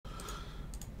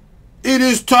It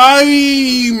is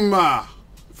time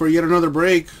for yet another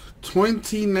break.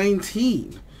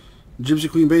 2019 Gypsy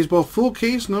Queen Baseball full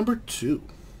case number 2.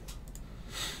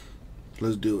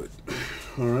 Let's do it.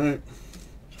 All right.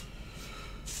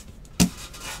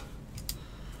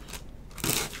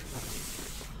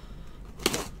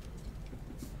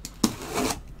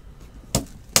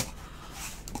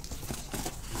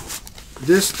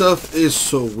 This stuff is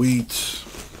sweet.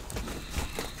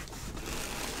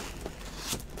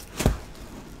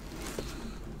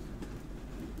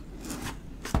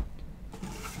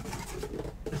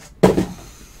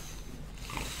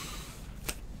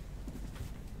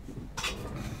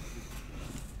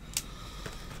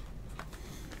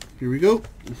 Here we go.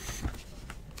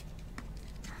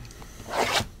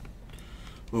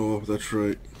 Oh, that's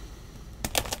right.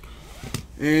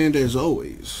 And as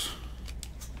always,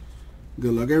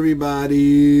 good luck,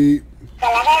 everybody. Good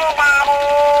luck,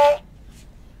 everybody.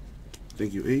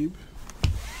 Thank you, Abe.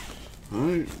 All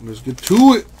right, let's get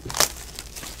to it.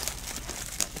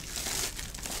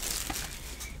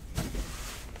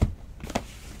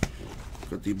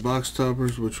 Got the box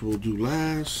toppers, which we'll do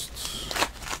last.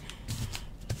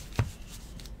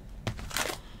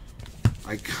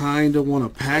 I kind of want a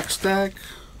pack stack,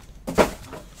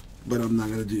 but I'm not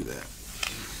going to do that.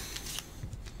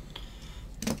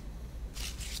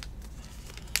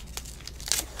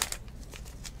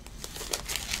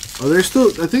 Oh, they're still,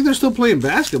 I think they're still playing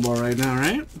basketball right now,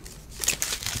 right?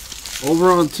 Over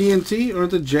on TNT,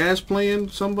 aren't the Jazz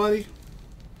playing somebody?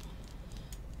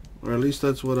 Or at least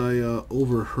that's what I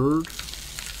overheard.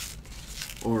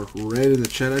 Or read in the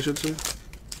chat, I should say.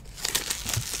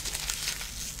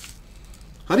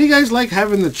 How do you guys like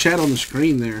having the chat on the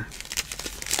screen there?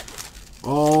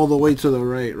 All the way to the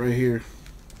right here.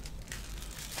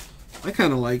 I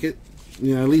kind of like it.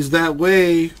 You know, at least that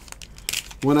way,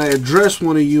 when I address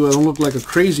one of you, I don't look like a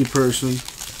crazy person.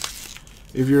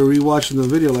 If you're rewatching the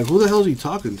video, like, who the hell is he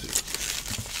talking to?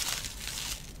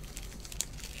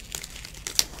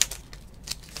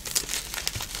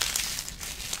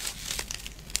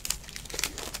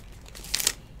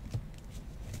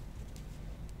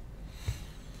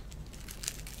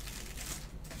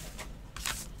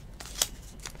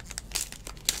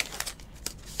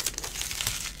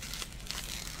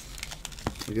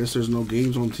 I guess there's no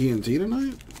games on TNT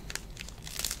tonight?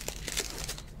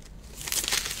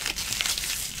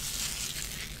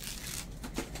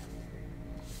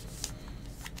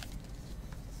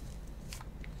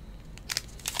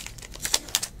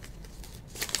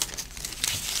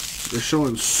 They're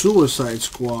showing Suicide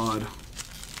Squad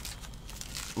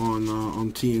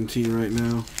on TNT right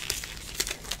now.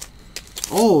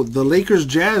 Oh, the Lakers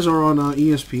Jazz are on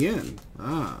ESPN.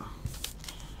 Ah.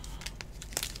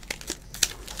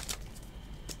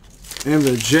 And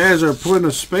the Jazz are putting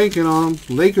a spanking on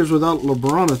them. Lakers without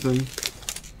LeBron, I think.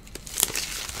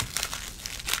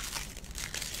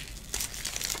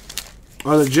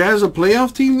 Are the Jazz a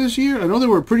playoff team this year? I know they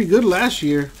were pretty good last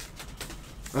year.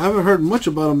 I haven't heard much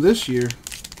about them this year.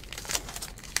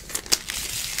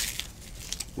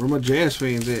 Where my Jazz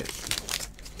fans at?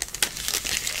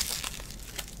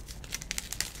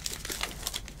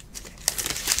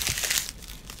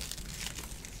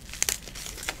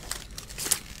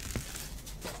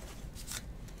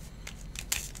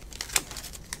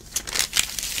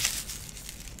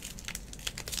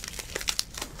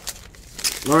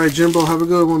 Alright, Jimbo, have a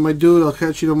good one, my dude. I'll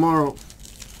catch you tomorrow.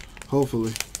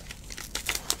 Hopefully.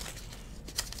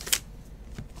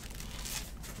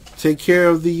 Take care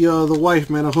of the wife,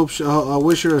 man. I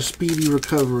wish her a speedy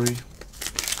recovery.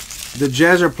 The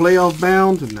Jazz are playoff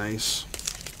bound. Nice.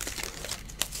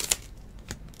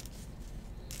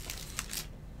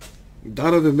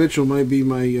 Donovan Mitchell might be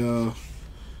my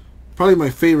probably my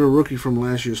favorite rookie from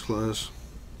last year's class.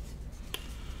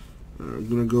 I'm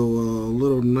going to go a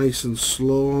little nice and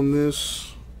slow on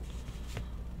this.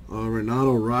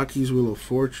 Renato Rockies Wheel of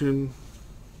Fortune.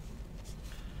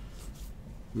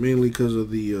 Mainly because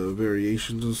of the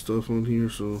variations and stuff on here.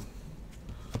 So,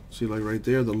 see, like right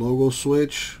there, the logo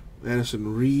switch.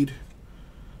 Addison Reed.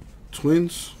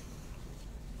 Twins.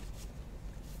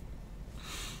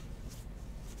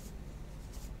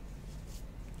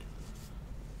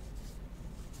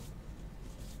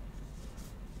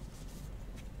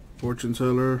 Fortune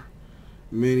Teller,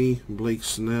 Mini, Blake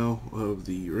Snell of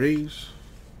the Rays.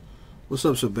 What's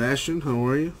up, Sebastian? How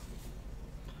are you?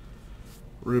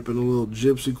 Ripping a little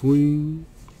Gypsy Queen.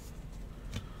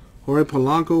 Jorge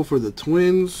Polanco for the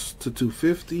Twins to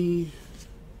 250.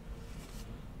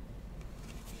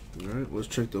 Alright, let's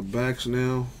check the backs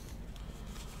now.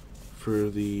 For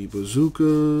the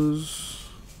Bazookas.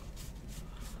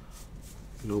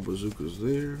 No bazookas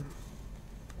there.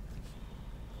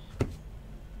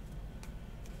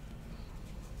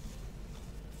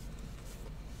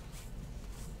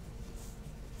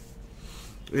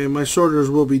 And my sorters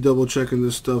will be double checking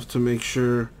this stuff to make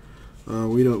sure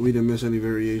we didn't miss any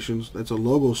variations. That's a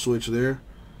logo switch there.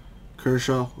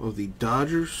 Kershaw of the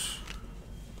Dodgers.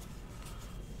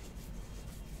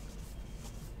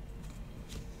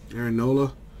 Aaron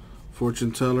Nola,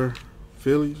 fortune teller,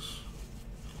 Phillies.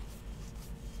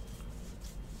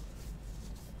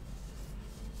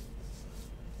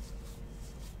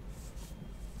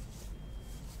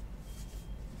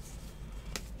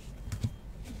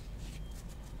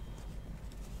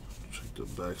 Check the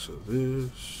backs of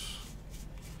this.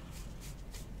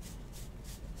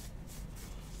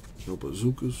 No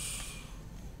bazookas.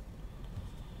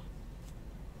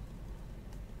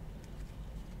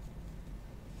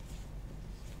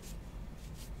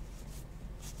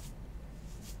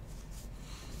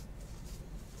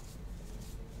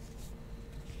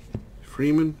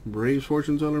 Freeman, Braves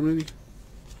fortune teller mini.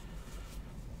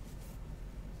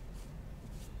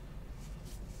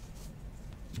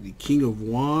 The King of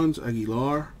Wands,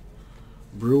 Aguilar,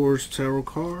 Brewers tarot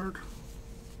card.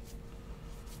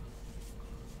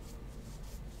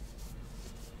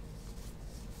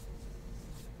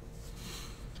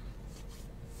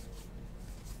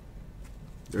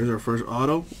 There's our first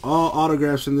auto. All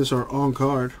autographs in this are on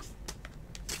card.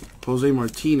 Jose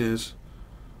Martinez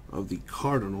of the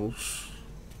Cardinals.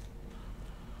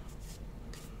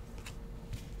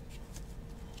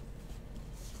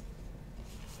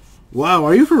 Wow,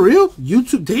 are you for real?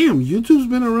 YouTube, damn, YouTube's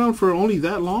been around for only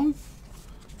that long?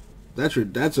 That's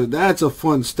a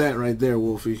fun stat right there,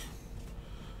 Wolfie.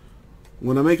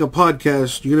 When I make a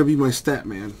podcast, you're gonna be my stat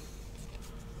man.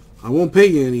 I won't pay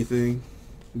you anything,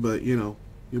 but you know,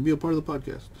 you'll be a part of the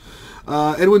podcast.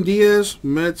 Edwin Diaz,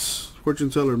 Mets, fortune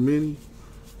teller mini.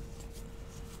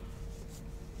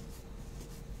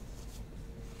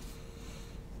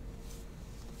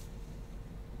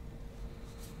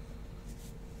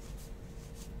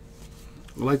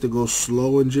 I like to go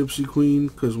slow in Gypsy Queen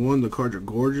because, one, the cards are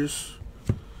gorgeous.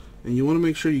 And you want to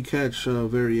make sure you catch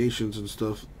variations and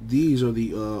stuff. These are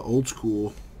the old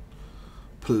school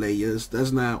players.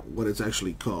 That's not what it's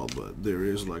actually called, but there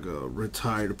is like a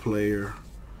retired player.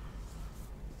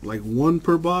 Like one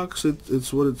per box,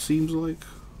 it's what it seems like.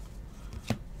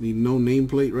 The no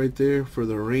nameplate right there for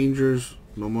the Rangers.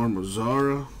 Nomar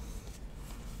Mazara.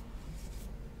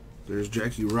 There's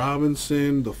Jackie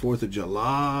Robinson, the 4th of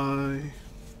July.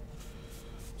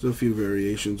 There's a few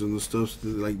variations in the stuff.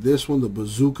 Like this one, the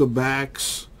Bazooka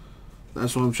backs.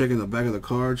 That's why I'm checking the back of the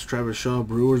cards. Travis Shaw,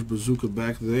 Brewers, Bazooka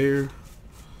back there.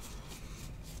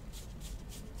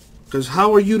 Because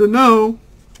how are you to know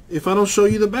if I don't show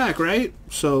you the back, right?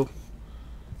 So,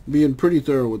 being pretty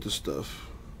thorough with the stuff.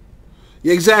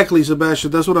 Yeah, exactly, Sebastian.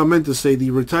 That's what I meant to say.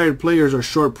 The retired players are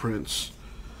short prints.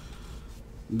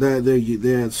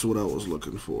 That's what I was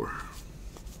looking for.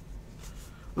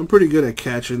 I'm pretty good at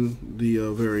catching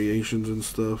the variations and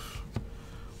stuff.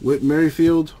 Whit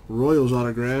Merrifield, Royals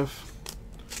autograph.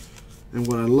 And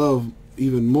what I love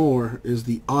even more is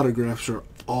the autographs are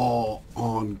all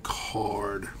on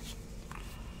card.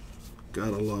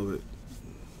 Gotta love it.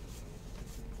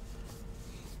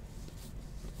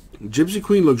 Gypsy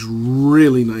Queen looks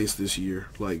really nice this year.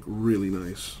 Like, really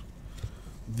nice.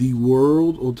 The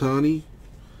World, Otani.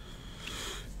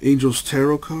 Angels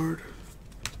Tarot card.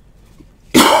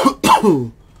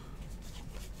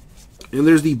 And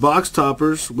there's the box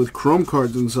toppers with chrome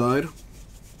cards inside.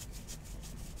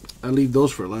 I leave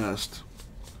those for last.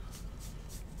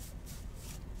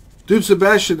 Dude,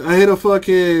 Sebastian, I hit a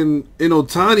fucking an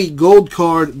Otani gold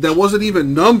card that wasn't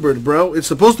even numbered, bro. It's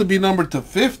supposed to be numbered to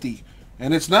 50.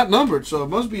 And it's not numbered, so it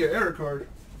must be an error card.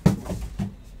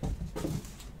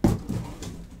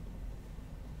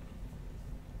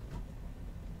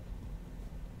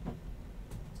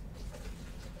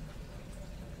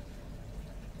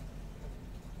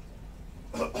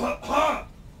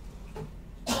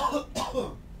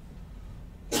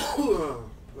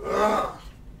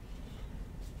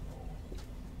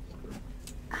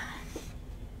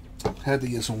 Had to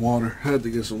get some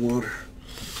water.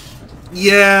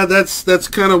 Yeah, that's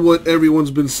kind of what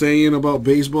everyone's been saying about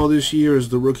baseball this year, is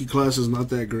the rookie class is not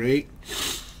that great.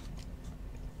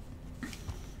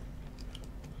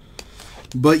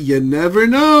 But you never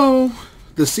know.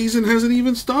 The season hasn't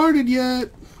even started yet.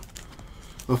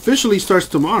 Officially starts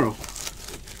tomorrow.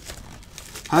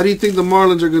 How do you think the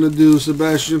Marlins are going to do,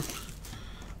 Sebastian?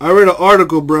 I read an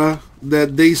article, bruh,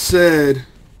 that they said,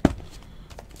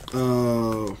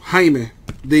 Jaime,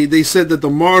 they said that the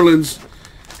Marlins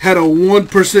had a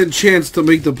 1% chance to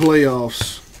make the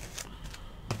playoffs.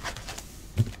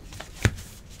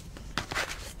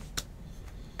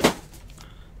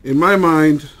 In my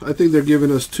mind, I think they're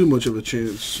giving us too much of a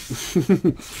chance.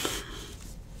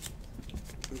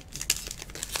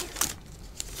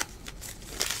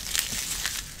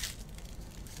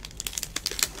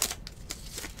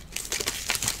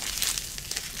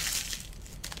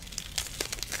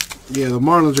 Yeah, the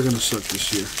Marlins are going to suck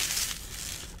this year.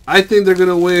 I think they're going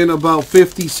to win about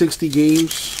 50, 60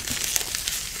 games,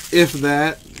 if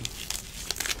that.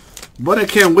 But I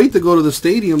can't wait to go to the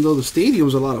stadium, though. The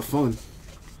stadium's a lot of fun.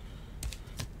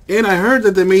 And I heard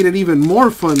that they made it even more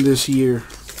fun this year.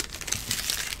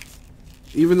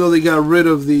 Even though they got rid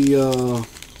of the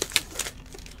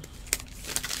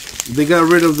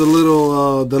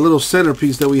little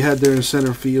centerpiece that we had there in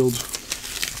center field.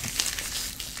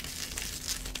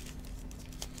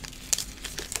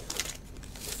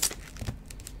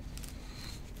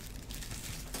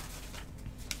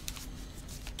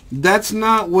 That's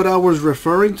not what I was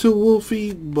referring to,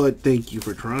 Wolfie, but thank you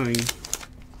for trying.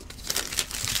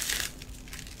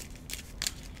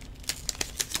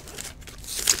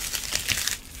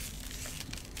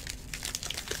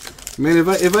 Man,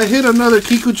 if I hit another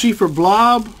Kikuchi for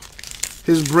Blob,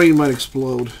 his brain might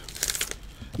explode.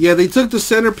 Yeah, they took the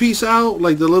centerpiece out,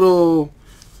 like the little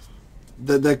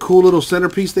that cool little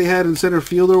centerpiece they had in center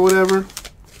field or whatever.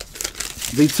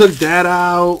 They took that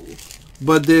out.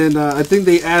 But then I think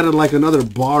they added like another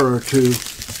bar or two.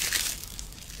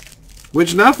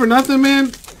 Which, not for nothing, man.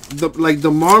 The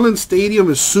Marlins Stadium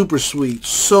is super sweet.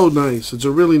 So nice. It's a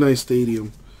really nice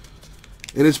stadium.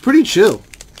 And it's pretty chill.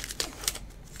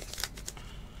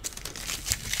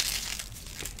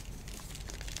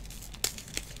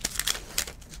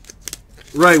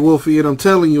 Right, Wolfie, and I'm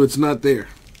telling you it's not there.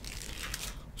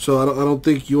 So I don't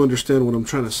think you understand what I'm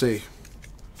trying to say.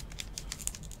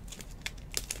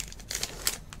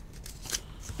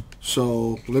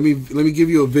 So let me give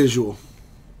you a visual.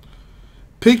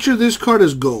 Picture this card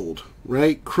as gold,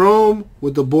 right? Chrome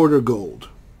with the border gold.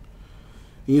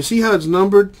 And you see how it's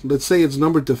numbered? Let's say it's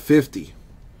numbered to 50.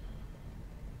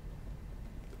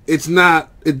 It's not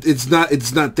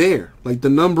there. Like the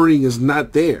numbering is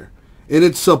not there. And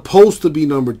it's supposed to be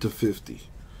numbered to 50.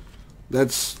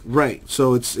 That's right.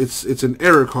 So it's an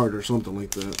error card or something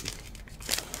like that.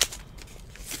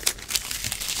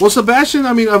 Well, Sebastian,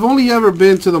 I mean, I've only ever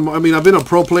been to I've been a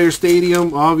Pro Player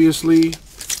Stadium, obviously,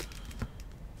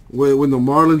 when the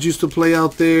Marlins used to play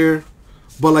out there.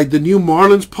 But, like, the new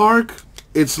Marlins Park,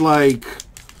 it's like,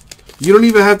 you don't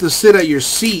even have to sit at your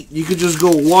seat. You could just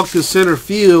go walk to center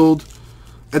field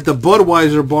at the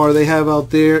Budweiser bar they have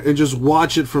out there and just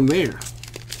watch it from there.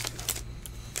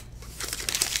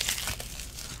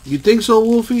 You think so,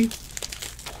 Wolfie?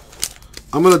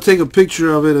 I'm going to take a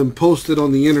picture of it and post it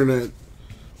on the internet.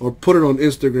 Or put it on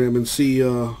Instagram and see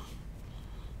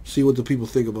what the people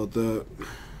think about that.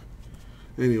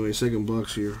 Anyway, second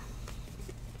box here.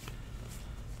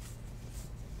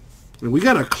 And we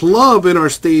got a club in our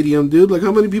stadium, dude. Like,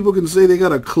 how many people can say they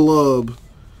got a club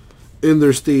in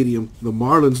their stadium? The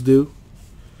Marlins do.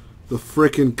 The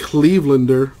frickin'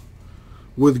 Clevelander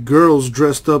with girls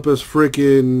dressed up as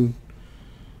frickin'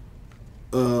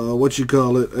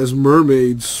 as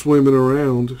mermaids swimming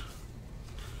around.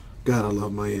 God, I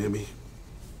love Miami.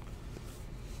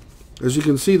 As you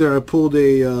can see there, I pulled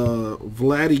a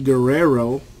Vladdy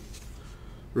Guerrero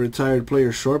retired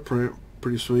player short print.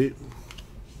 Pretty sweet.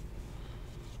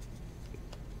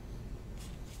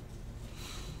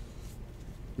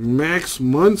 Max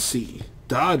Muncy,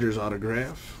 Dodgers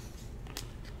autograph.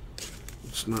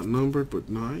 It's not numbered, but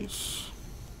nice.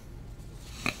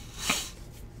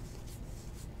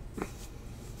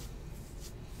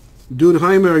 Dude,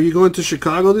 Jaime, are you going to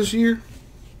Chicago this year?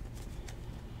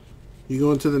 You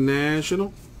going to the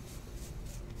National?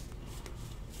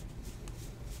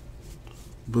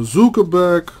 Bazooka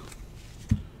back.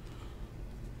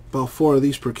 About 4 of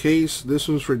these per case. This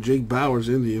one's for Jake Bauers,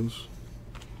 Indians.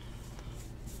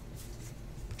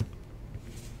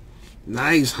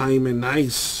 Nice, Jaime,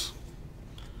 nice.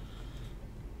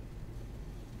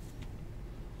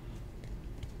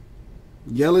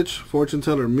 Yelich, Fortune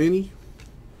Teller Mini.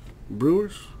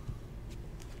 Brewers.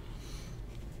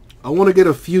 I want to get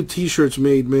a few t-shirts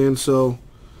made, man, so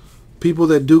people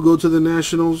that do go to the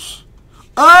Nationals.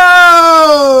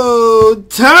 Oh,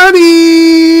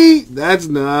 Tony! That's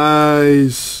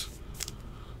nice.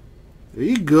 There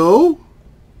you go.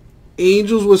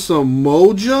 Angels with some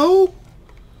mojo.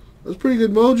 That's pretty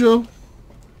good mojo.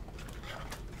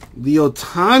 The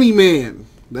Ohtani man.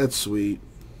 That's sweet.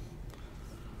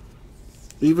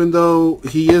 Even though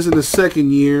he is in his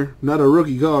second year, not a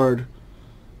rookie card,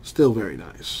 still very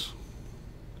nice.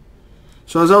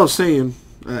 So as I was saying,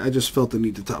 I just felt the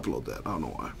need to top load that. I don't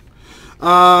know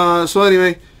why. So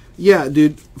anyway, Yeah,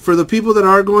 dude. For the people that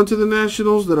are going to the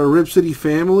Nationals that are Rip City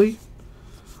family,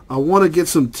 I want to get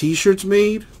some T-shirts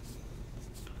made.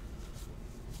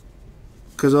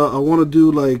 Because I want to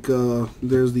do like,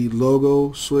 there's the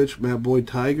logo switch, Matt Boyd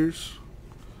Tigers.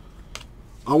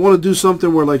 I want to do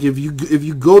something where like if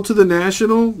you go to the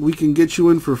National, we can get you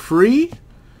in for free.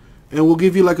 And we'll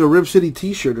give you like a Rip City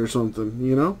T-shirt or something,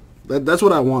 you know? That's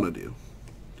what I want to do.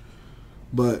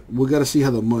 But we got to see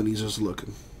how the money's just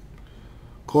looking.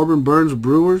 Corbin Burns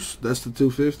Brewers, that's the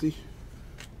 250.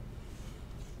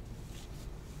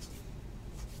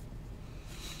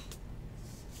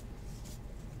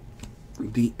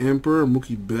 The Emperor,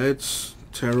 Mookie Betts,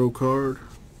 tarot card.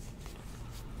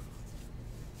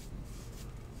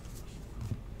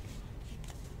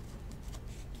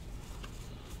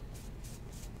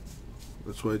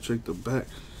 That's why I checked the back.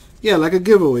 Yeah, like a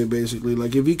giveaway, basically.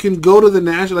 Like, if you can go to the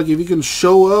National, like, if you can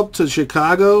show up to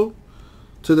Chicago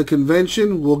to the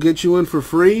convention, we'll get you in for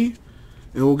free,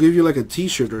 and we'll give you, like, a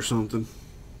T-shirt or something.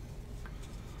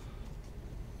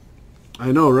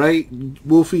 I know, right?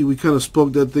 Wolfie, we kind of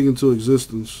spoke that thing into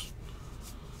existence.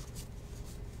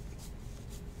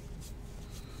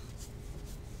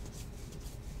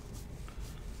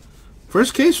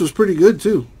 First case was pretty good,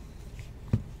 too.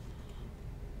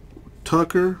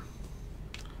 Tucker,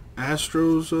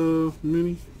 Astros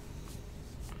mini.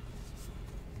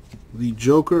 The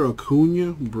Joker,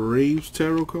 Acuna, Braves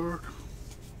tarot card.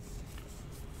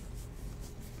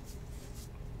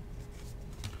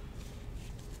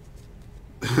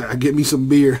 Get me some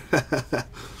beer. That's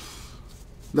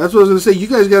what I was going to say. You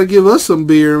guys got to give us some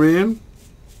beer, man.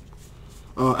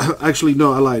 Actually,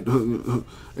 no, I lied. An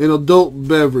adult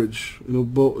beverage. An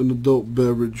adult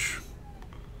beverage.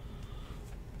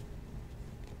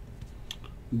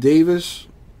 Davis,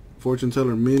 Fortune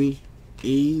Teller Mini,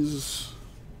 A's.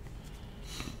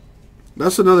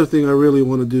 That's another thing I really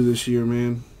want to do this year,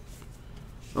 man.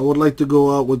 I would like to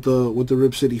go out with the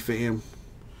Rip City fam.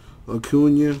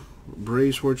 Acuna,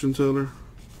 Braves Fortune Teller.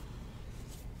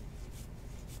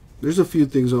 There's a few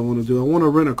things I want to do. I want to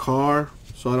rent a car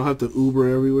so I don't have to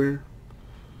Uber everywhere.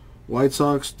 White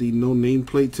Sox, the no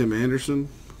nameplate Tim Anderson.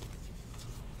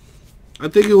 I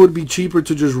think it would be cheaper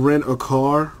to just rent a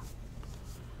car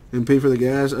and pay for the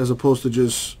gas as opposed to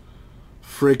just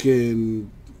freaking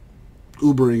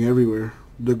Ubering everywhere.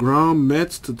 DeGrom,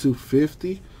 Mets to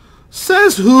 250.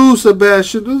 Says who,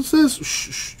 Sebastian? It says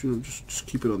just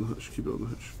keep it on the hush. Keep it on the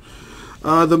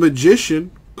hush. The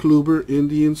Magician, Kluber,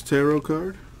 Indians tarot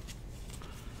card.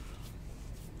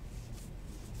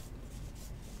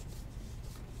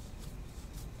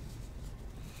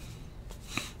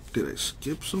 Did I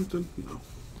skip something? No.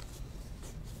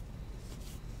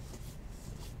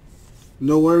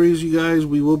 No worries, you guys.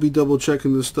 We will be double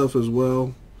checking this stuff as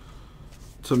well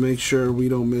to make sure we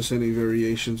don't miss any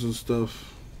variations and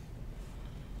stuff.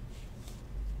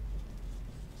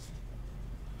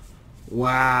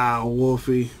 Wow,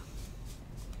 Wolfie.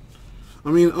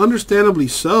 I mean, understandably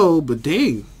so, but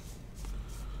dang.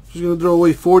 She's going to throw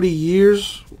away 40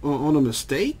 years on a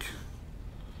mistake?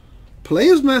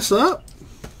 Players mess up.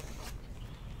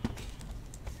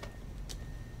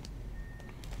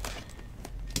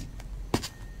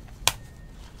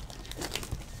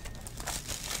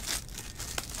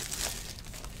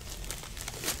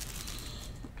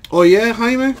 Oh yeah,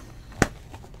 Jaime.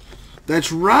 That's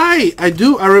right. I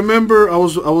do. I remember. I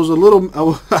was a little. I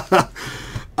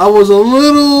was a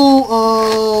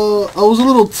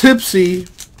little tipsy,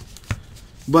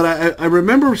 but I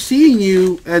remember seeing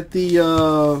you at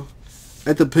the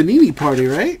Panini party,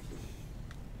 right?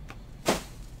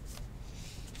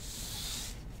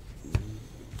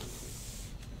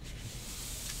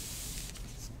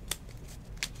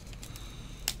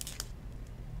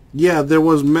 Yeah, there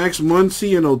was Max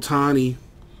Muncy and Ohtani,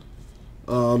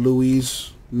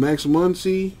 Luis. Max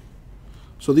Muncy.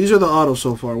 So these are the autos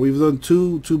so far. We've done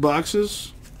two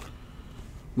boxes.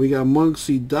 We got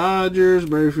Muncy Dodgers,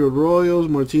 Merrifield Royals,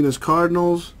 Martinez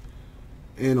Cardinals,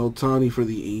 and Ohtani for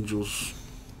the Angels.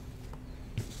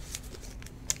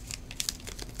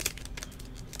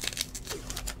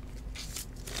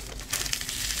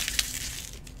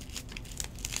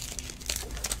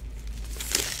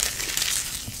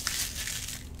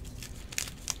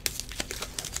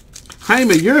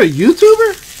 Jaime, you're a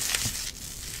YouTuber?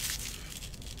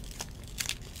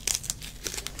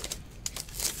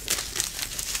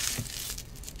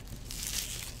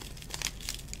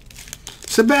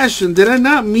 Sebastian, did I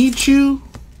not meet you?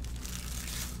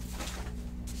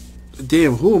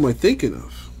 Damn, who am I thinking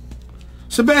of?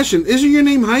 Sebastian, isn't your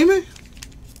name Jaime?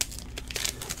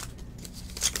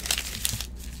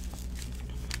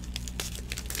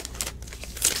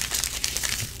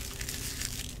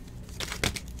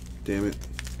 damn it.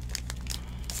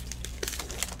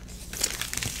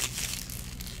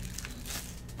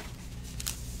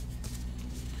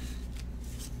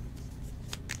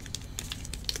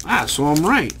 Ah, so I'm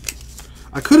right.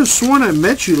 I could have sworn I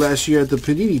met you last year at the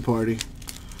Panini party.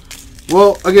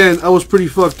 Well, again, I was pretty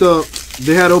fucked up.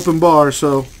 They had open bar,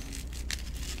 so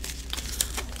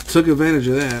took advantage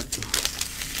of that.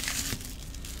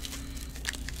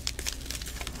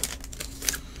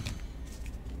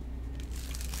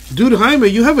 Dude, Jaime,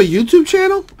 you have a YouTube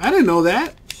channel? I didn't know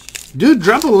that. Dude,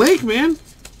 drop a link, man.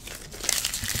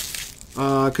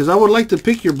 Because I would like to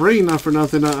pick your brain, not for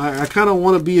nothing. I kind of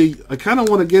want to be I kind of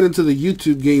want to get into the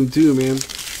YouTube game too, man.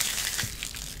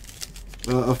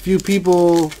 A few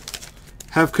people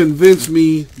have convinced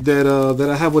me that that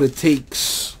I have what it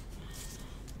takes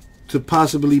to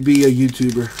possibly be a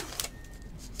YouTuber.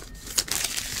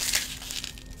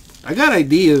 I got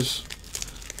ideas.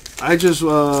 I just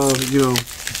you know,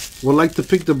 would like to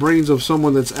pick the brains of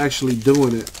someone that's actually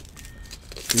doing it.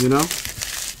 You know?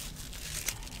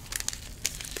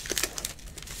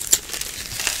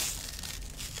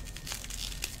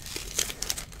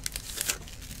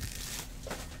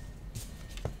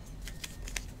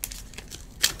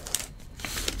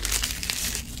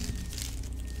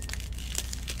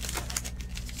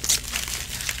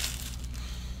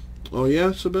 Oh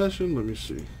yeah, Sebastian? Let me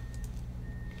see.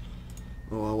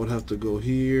 Oh, I would have to go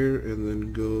here and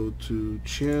then go to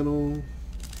channel.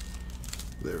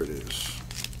 There it is.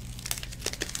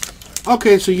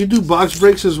 Okay, so you do box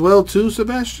breaks as well too,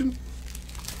 Sebastian?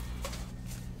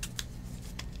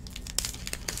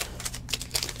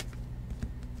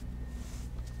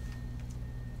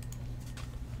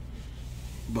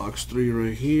 Box 3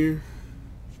 right here.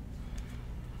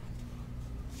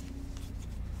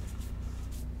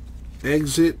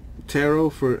 Exit Tarot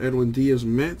for Edwin Diaz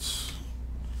Mets.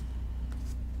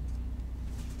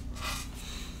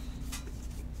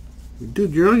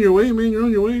 Dude, you're on your way, man. You're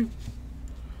on your way.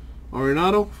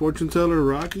 Arenado, Fortune Teller,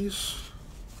 Rockies.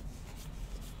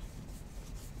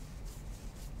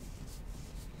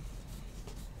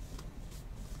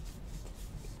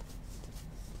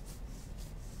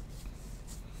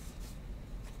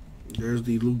 There's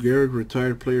the Lou Gehrig,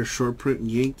 retired player, short print,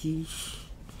 Yankees.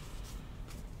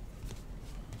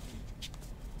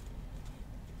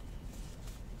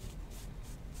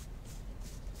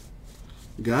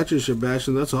 Gotcha,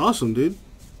 Sebastian. That's awesome, dude.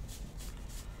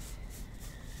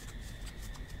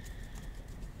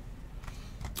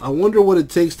 I wonder what it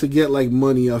takes to get like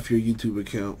money off your YouTube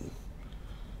account.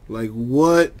 Like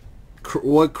what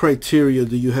criteria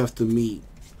do you have to meet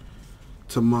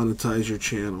to monetize your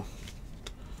channel?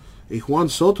 A Juan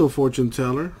Soto fortune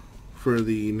teller for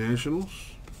the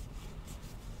Nationals.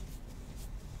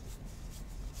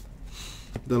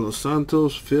 De Los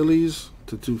Santos Phillies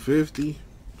to 250.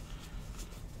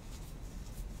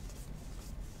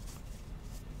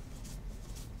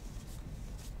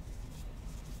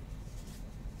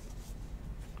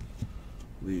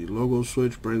 The logo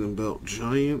switch, Brandon Belt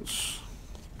Giants.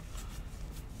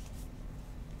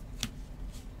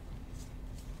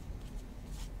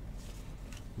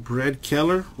 Brad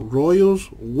Keller Royals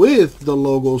with the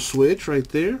logo switch right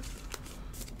there.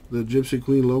 The Gypsy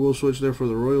Queen logo switch there for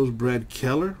the Royals. Brad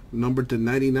Keller, numbered to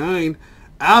 99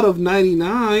 out of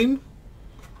 99.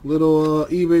 Little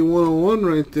eBay 101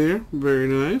 right there. Very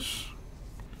nice.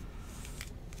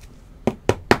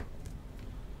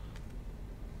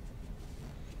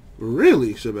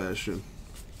 Really, Sebastian?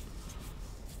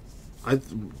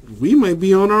 We might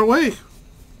be on our way.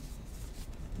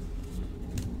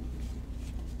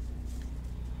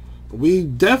 We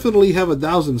definitely have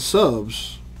 1,000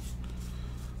 subs.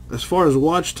 As far as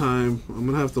watch time, I'm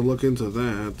gonna have to look into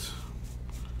that.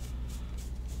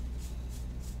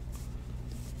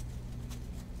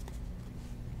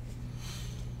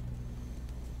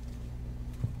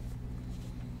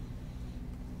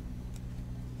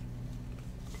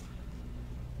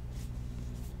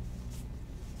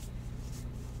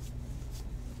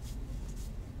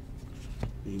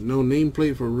 No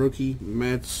nameplate for rookie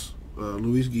Mets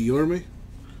Luis Guillorme.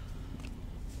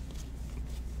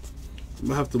 I'm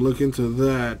gonna have to look into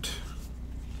that.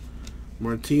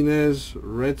 Martinez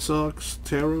Red Sox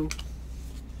Tarot.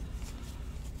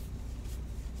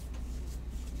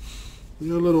 You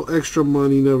know, a little extra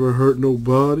money never hurt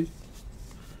nobody.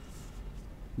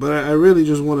 But I really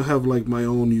just want to have like my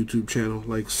own YouTube channel,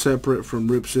 like separate from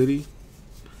Rip City.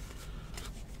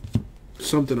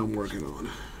 Something I'm working on.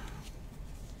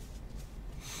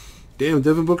 Damn,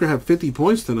 Devin Booker had 50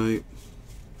 points tonight.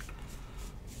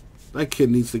 That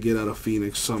kid needs to get out of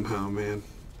Phoenix somehow, man.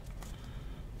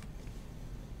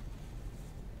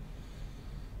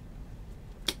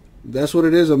 That's what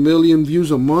it is, 1 million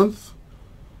views a month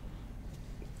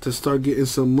to start getting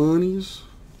some monies.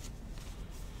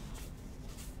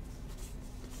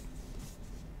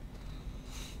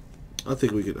 I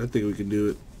think we could do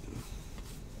it.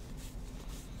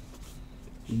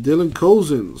 Dylan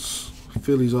Cousins,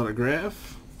 Phillies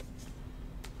autograph.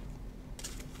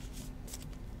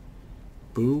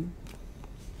 Boom.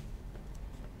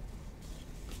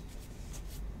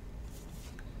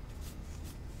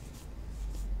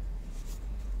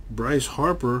 Bryce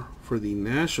Harper for the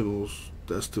Nationals.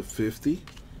 That's to 50.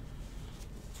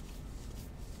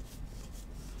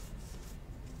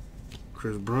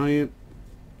 Chris Bryant,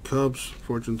 Cubs,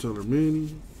 fortune teller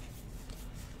mini.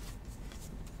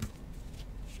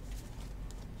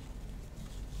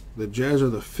 The Jazz are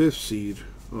the 5th seed.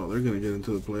 Oh, they're going to get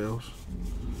into the playoffs.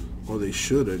 Or they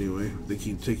should anyway. They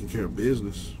keep taking care of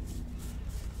business.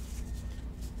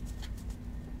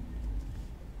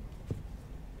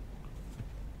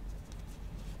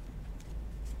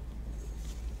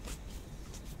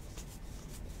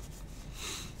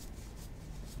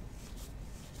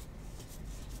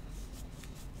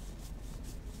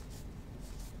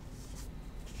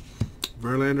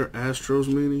 Verlander, Astros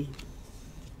mini.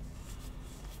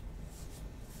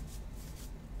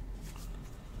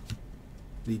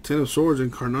 The Ten of Swords,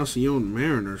 Encarnacion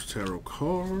Mariners tarot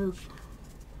card.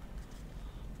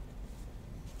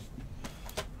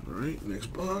 Alright,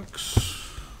 next box.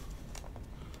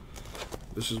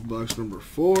 This is box number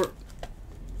 4.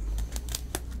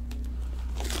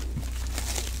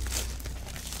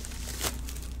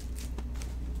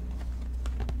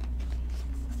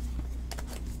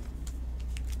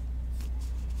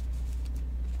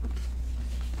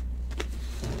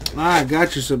 I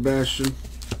got you, Sebastian.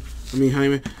 I mean,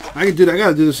 Jaime. I can do that. I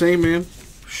gotta do the same, man.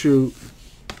 Shoot.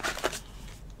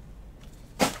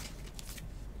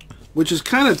 Which is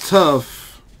kind of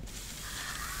tough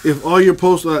if all your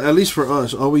posts, at least for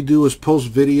us, all we do is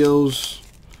post videos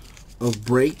of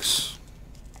breaks.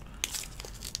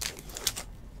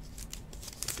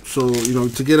 So, you know,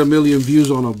 to get 1 million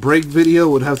views on a break video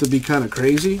would have to be kind of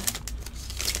crazy.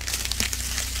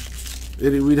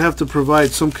 We'd have to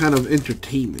provide some kind of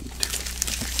entertainment.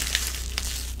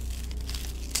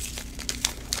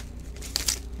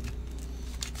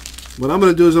 What I'm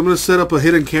going to do is I'm going to set up a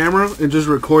hidden camera and just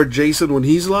record Jason when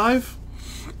he's live.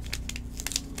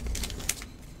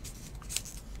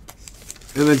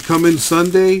 And then come in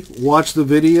Sunday, watch the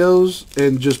videos,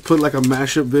 and just put like a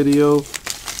mashup video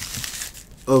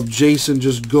of Jason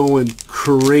just going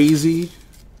crazy.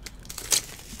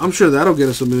 I'm sure that'll get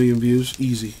us 1 million views.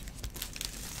 Easy.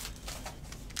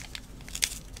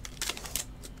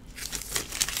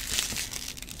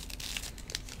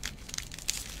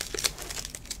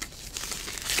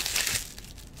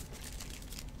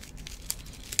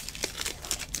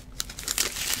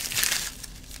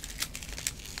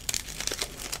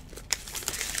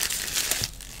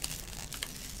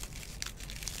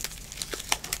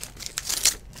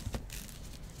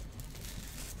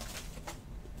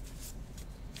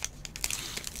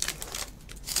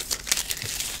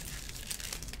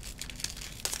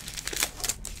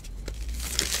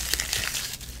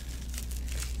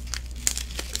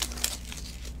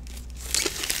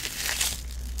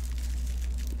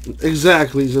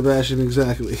 Exactly, Sebastian,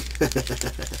 exactly.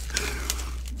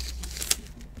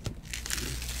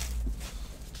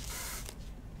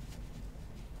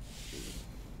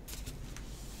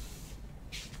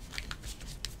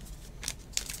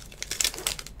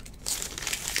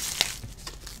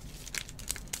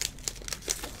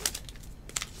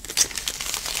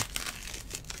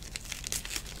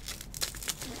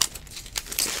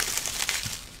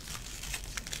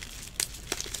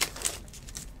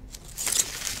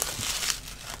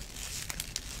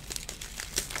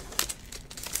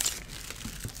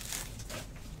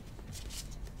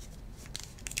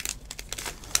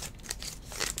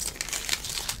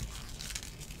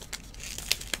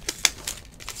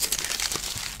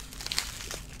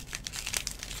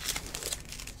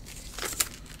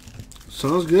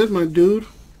 Sounds good, my dude.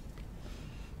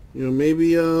 You know,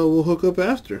 maybe we'll hook up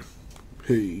after.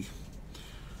 Hey.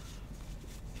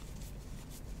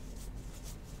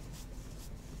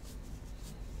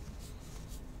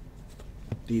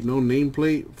 The no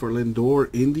nameplate for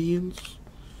Lindor Indians.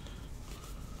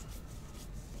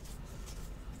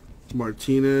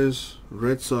 Martinez,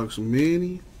 Red Sox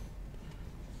mini.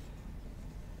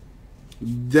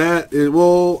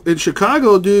 Well, in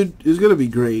Chicago, dude, is going to be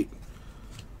great.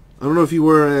 I don't know if you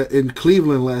were in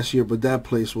Cleveland last year, but that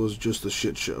place was just a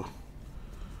shit show.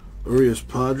 Urias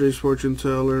Padres fortune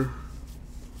teller.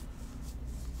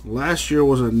 Last year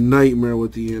was a nightmare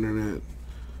with the internet.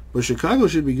 But Chicago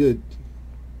should be good.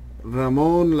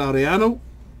 Ramon Laureano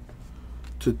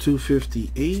to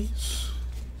 258.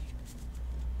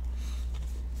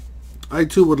 I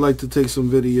too would like to take some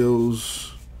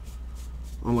videos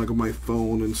on like my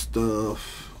phone and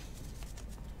stuff.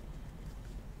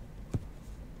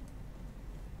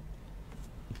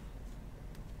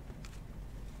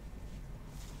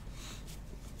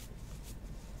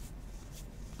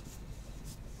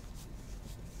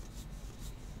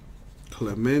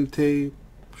 Clemente,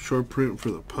 short print for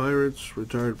the Pirates,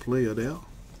 retired play Adele.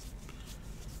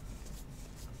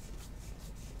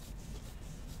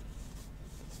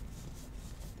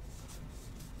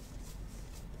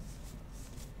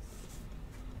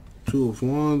 Two of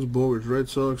Wands, Bogarts Red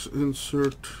Sox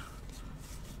insert.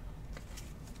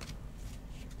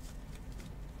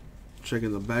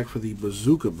 Checking the back for the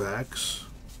Bazooka backs.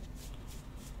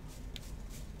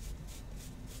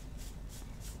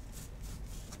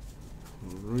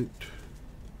 Alright.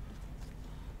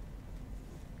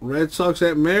 Red Sox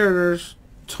at Mariners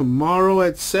tomorrow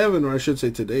at 7, or I should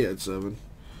say today at 7.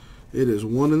 It is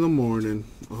 1 in the morning.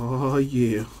 Oh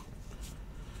yeah.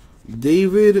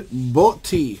 David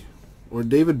Botti, or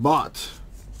David Bott.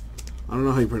 I don't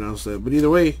know how you pronounce that, but either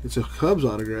way, it's a Cubs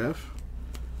autograph.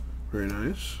 Very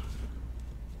nice.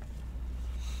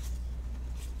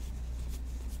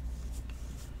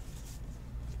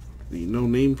 The no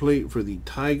nameplate for the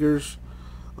Tigers,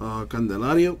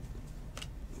 Candelario.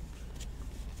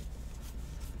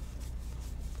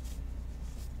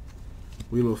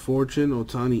 Wheel of Fortune,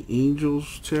 Otani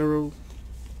Angels Tarot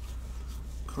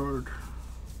card.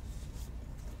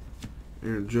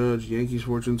 Aaron Judge, Yankees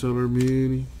Fortune Teller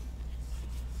mini.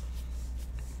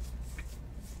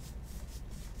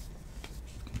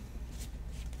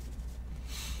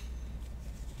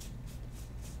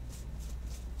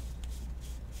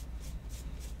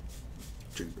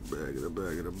 Check the bag of the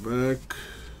bag of the back.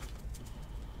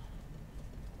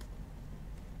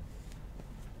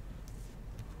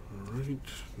 Alright,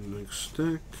 next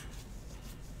stack.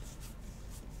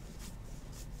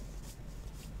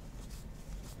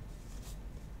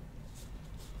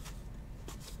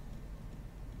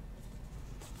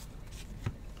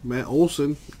 Matt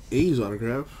Olson, A's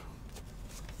autograph.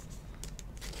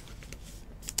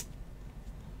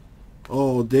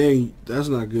 Oh, dang, that's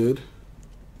not good.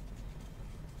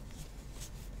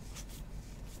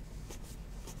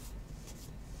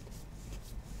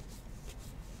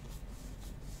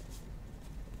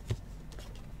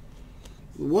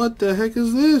 What the heck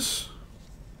is this?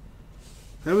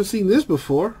 Haven't seen this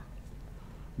before.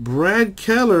 Brad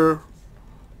Keller,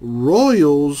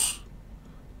 Royals,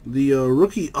 the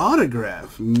rookie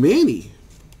autograph, mini.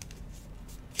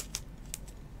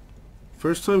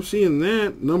 First time seeing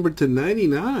that, numbered to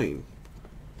 99.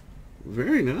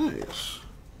 Very nice.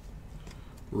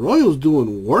 Royals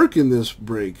doing work in this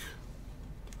break.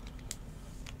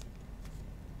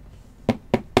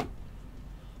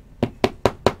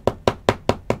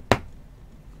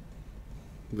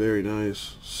 Very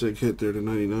nice. Sick hit there to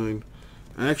 99.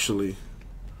 Actually,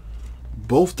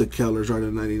 both the Kellers are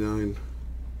to 99.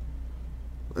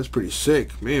 That's pretty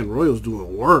sick. Man, Royals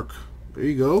doing work. There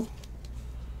you go.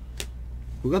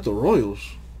 We got the Royals.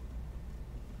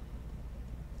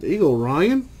 There you go,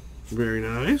 Ryan. Very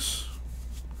nice.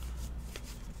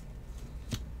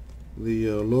 The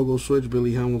logo switch,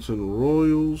 Billy Hamilton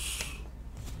Royals.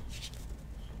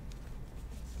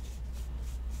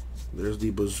 There's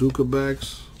the Bazooka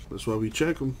backs. That's why we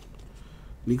check them.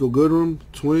 Nico Goodrum,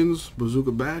 Twins,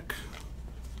 Bazooka back.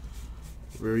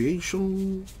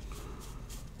 Variation.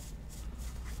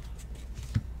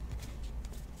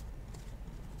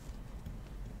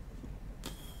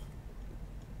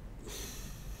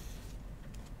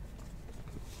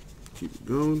 Keep it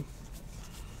going.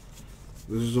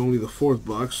 This is only the 4th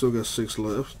box, still got 6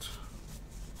 left.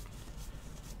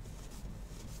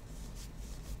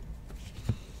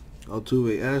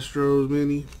 Altuve Astros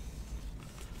mini.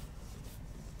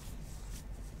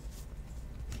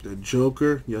 The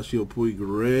Joker, Yasiel Puig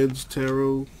Reds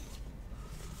Tarot.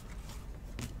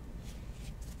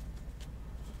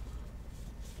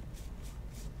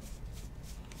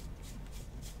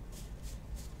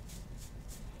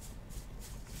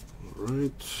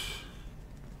 Alright.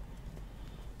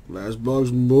 Last box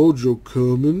Mojo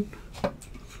coming.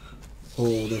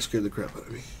 Oh, that scared the crap out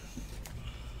of me.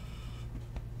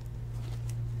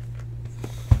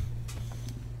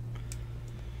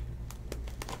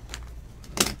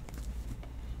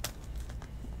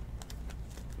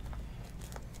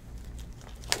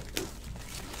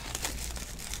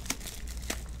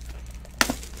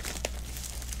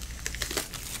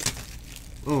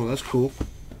 Oh, that's cool.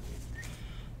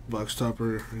 box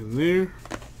topper in there.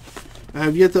 I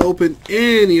have yet to open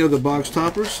any of the box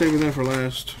toppers, saving that for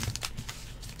last,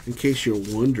 in case you're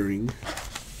wondering.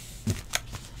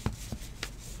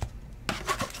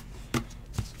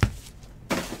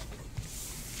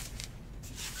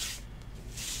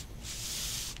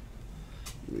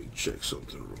 Let me check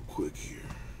something real quick here.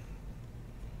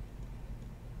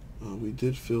 We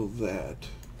did fill that.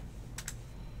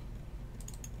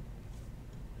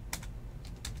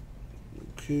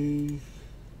 Okay.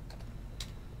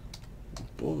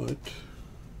 But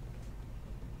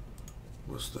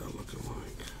what's that looking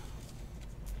like?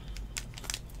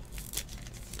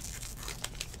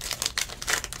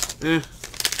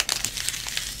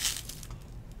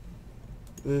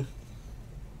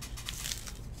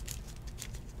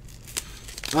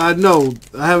 No,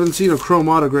 I haven't seen a chrome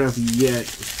autograph yet,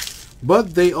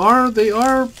 but they are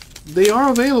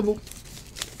available.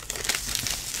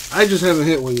 I just haven't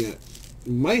hit one yet.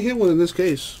 Might hit one in this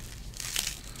case.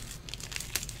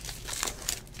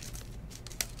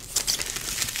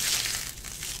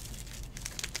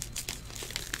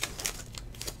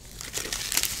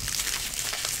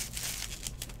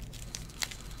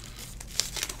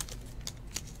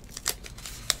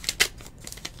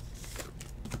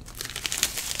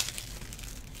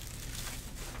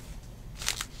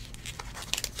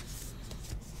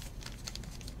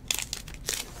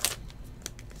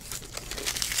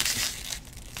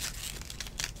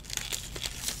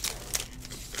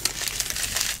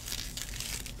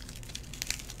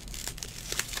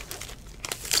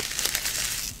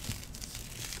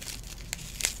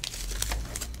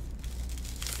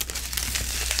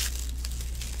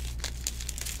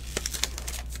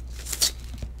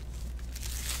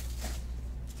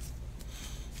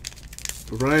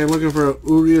 Ryan looking for a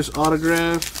Urias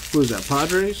autograph. Who is that?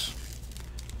 Padres?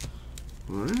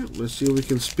 Alright, let's see if we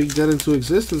can speak that into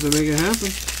existence and make it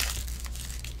happen.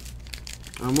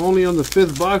 I'm only on the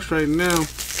 5th box right now.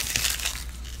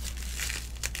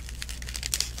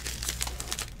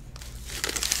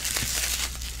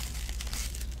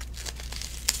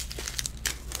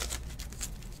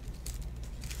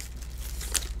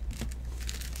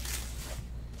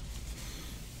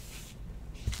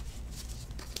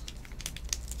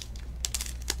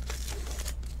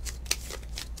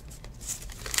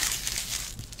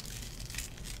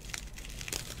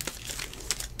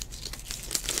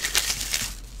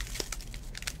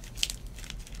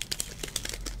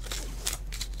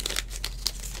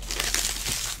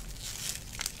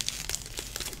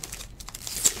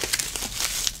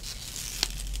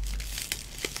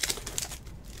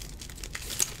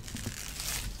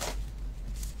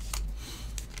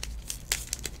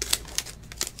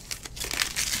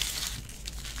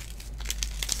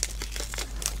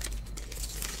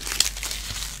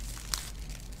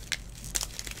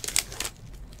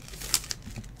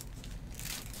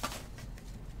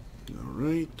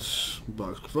 Alright,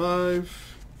 box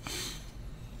 5.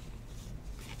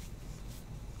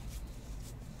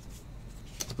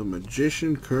 The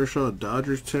Magician, Kershaw,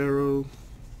 Dodgers Tarot.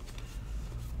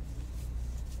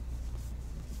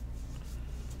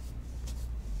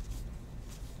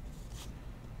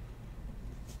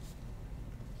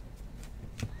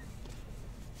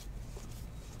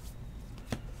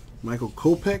 Michael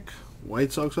Kopech,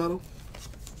 White Sox auto.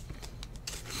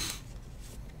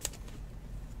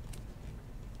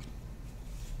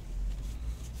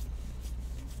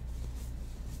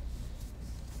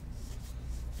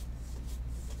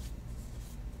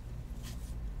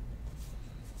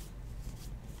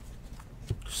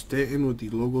 Stanton with the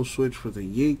logo switch for the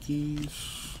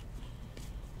Yankees.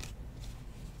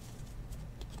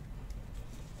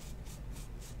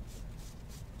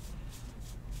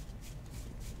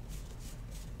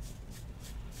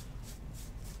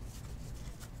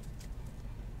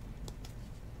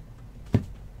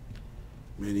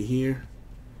 Manny here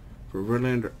for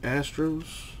Verlander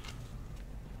Astros.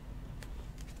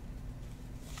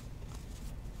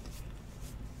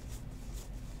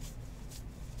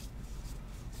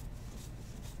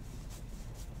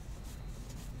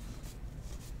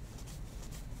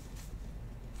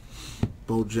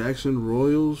 Bo Jackson,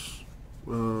 Royals,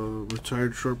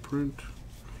 retired short print.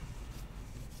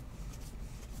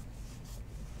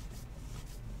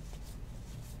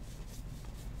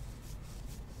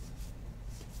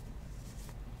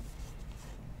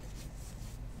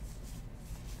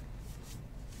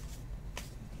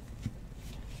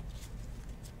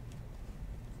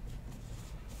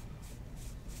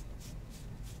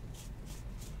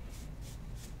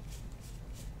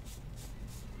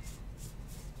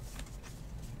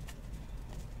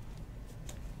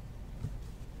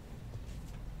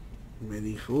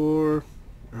 Many for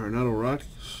Arenado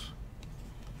Rockies.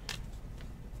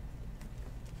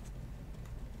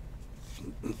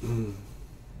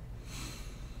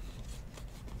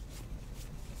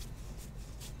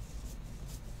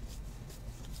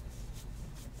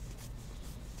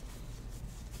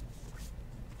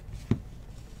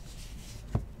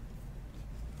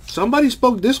 Somebody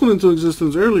spoke this one into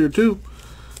existence earlier, too.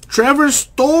 Trevor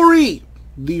Story.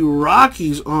 The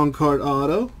Rockies on-card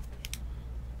auto.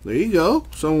 There you go.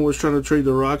 Someone was trying to trade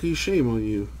the Rockies. Shame on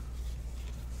you.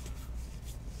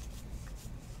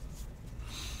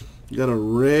 You got a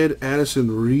red Addison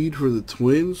Reed for the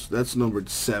Twins. That's numbered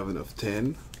 7 of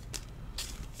 10.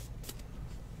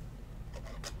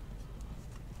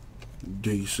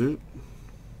 Decent.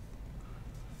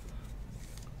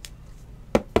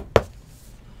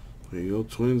 There you go.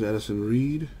 Twins, Addison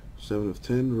Reed. 7 of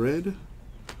 10, red.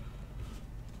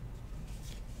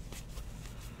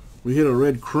 We hit a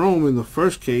red chrome in the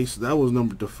first case. That was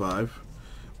numbered to 5.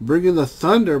 Bringing the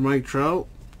Thunder, Mike Trout.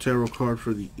 Tarot card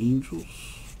for the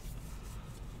Angels.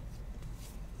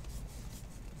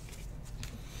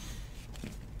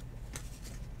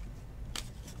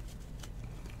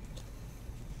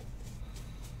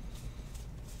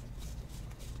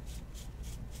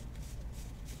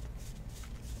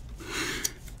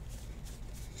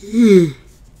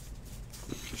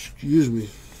 Excuse me.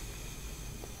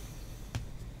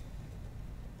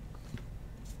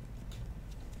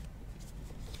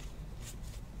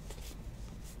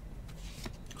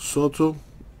 Soto,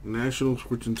 Nationals,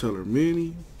 Fortune Teller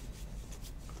Mini.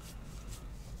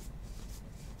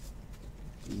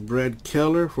 Brad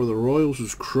Keller for the Royals,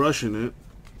 who's crushing it.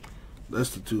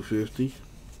 That's the 250.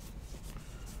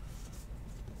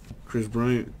 Chris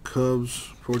Bryant, Cubs,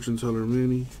 Fortune Teller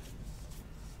Mini.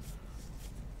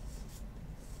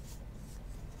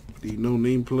 The no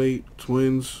nameplate,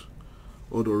 Twins,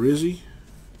 Odorizzi.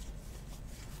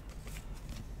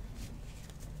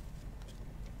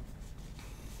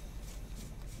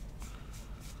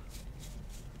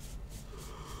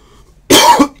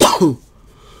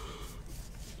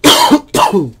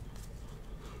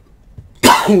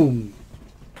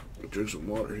 Drink some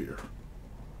water here.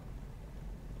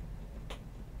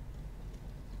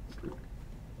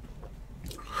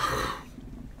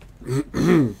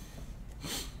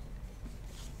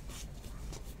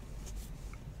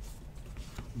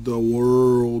 The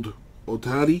World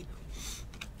Otani,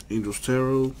 Angels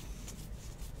Tarot.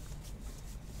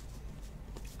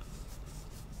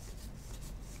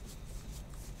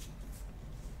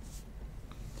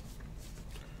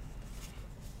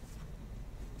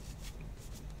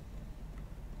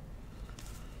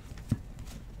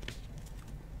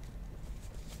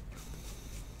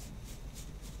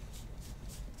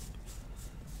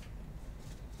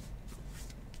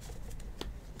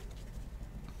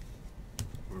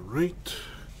 Right.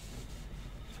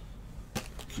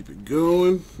 Keep it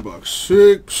going. Box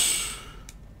 6.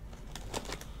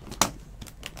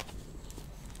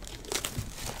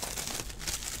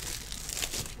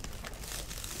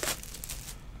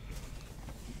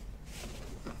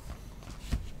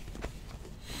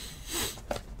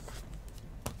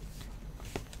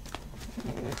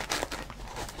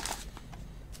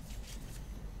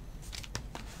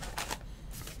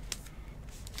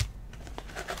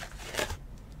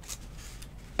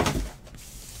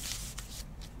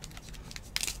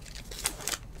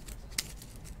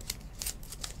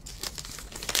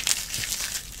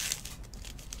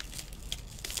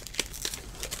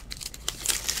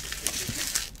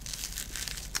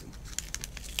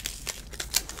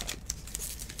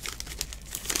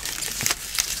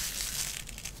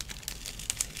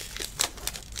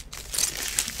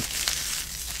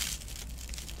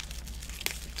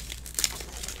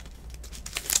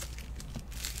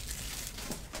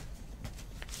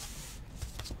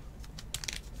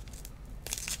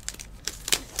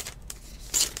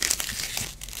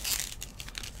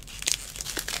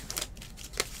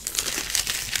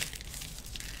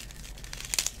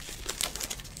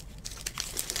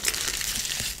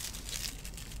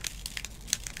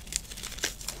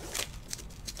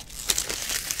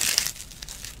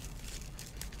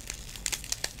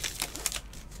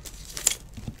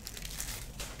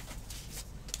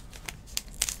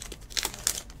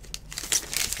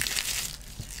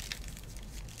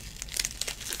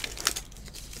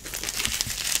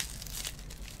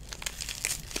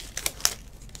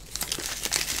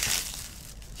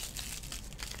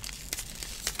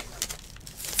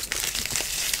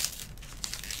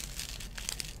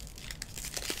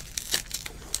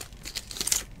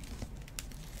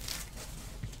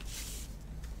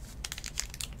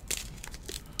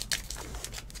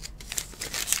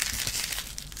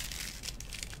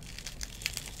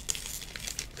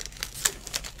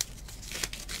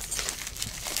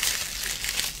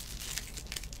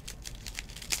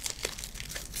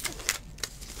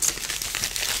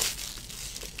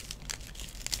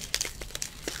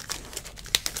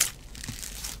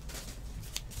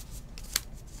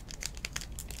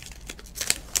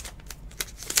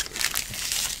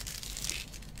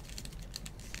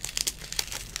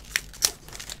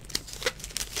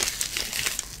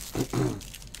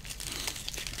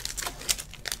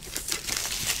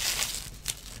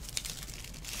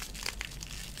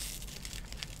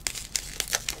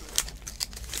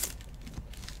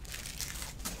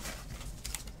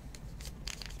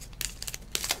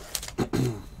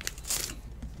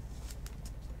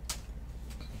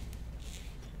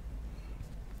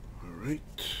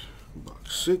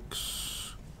 box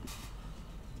 6.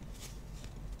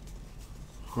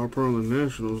 Harper on the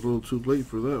Nationals, a little too late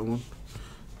for that one.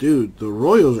 Dude, the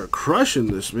Royals are crushing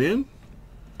this, man.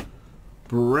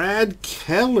 Brad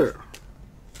Keller.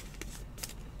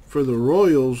 For the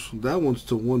Royals, that one's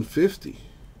to 150.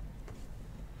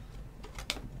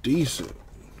 Decent.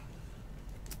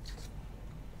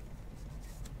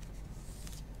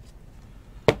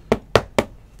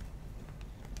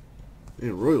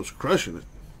 Man, Royals crushing it.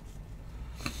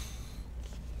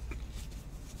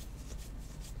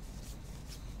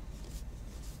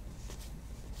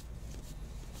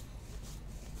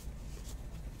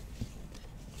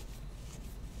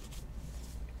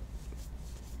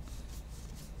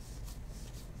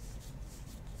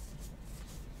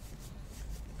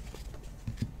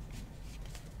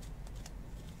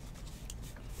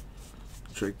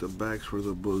 Check the backs for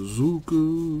the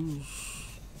bazookas.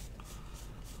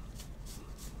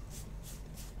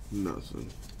 Nothing.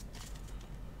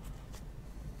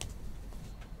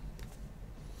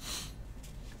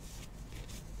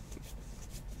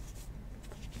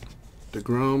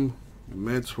 DeGrom,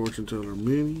 Mets fortune teller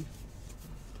mini.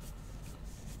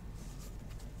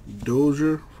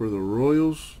 Dozier for the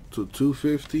Royals to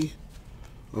 250.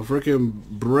 A freaking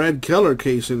Brad Keller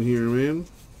case in here, man.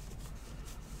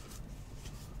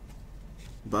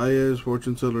 Baez,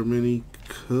 fortune teller mini.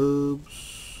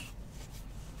 Cubs,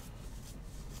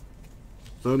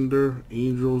 Thunder,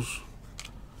 Angels,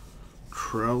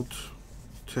 Trout,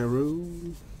 Tarot.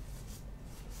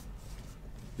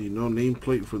 The no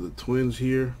nameplate for the Twins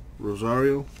here,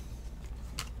 Rosario.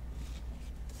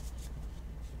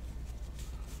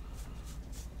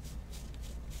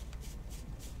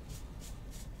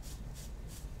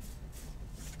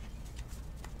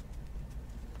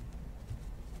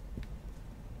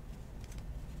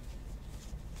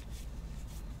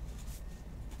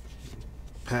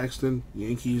 Paxton,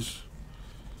 Yankees,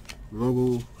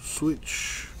 logo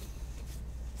switch.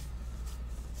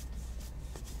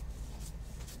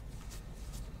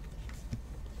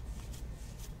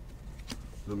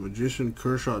 The Magician,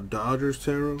 Kershaw, Dodgers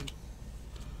tarot.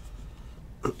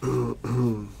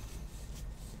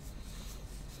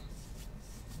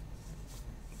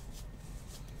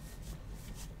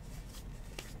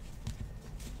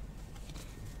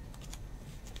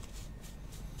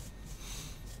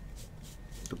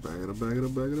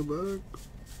 The bag.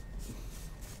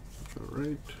 All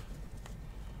right.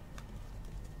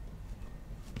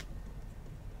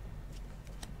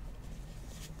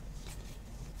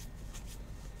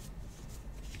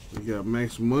 We got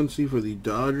Max Muncy for the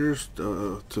Dodgers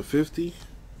to 50.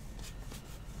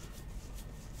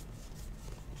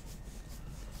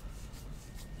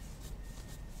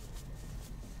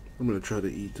 I'm gonna try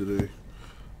to eat today.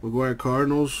 McGuire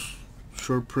Cardinals,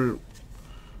 short print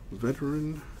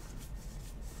veteran.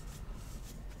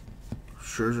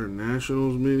 Scherzer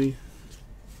Nationals mini.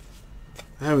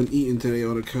 I haven't eaten today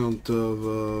on account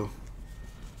of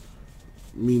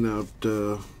me not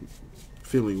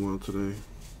feeling well today.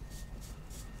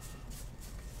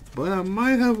 But I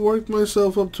might have worked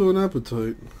myself up to an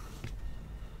appetite.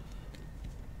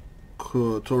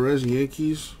 Torres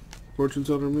Yankees, fortune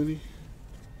teller mini.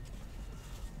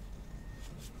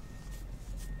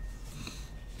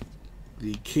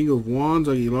 The King of Wands,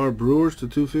 Aguilar Brewers to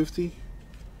 250.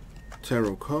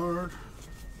 Tarot card.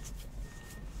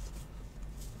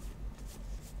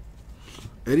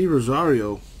 Eddie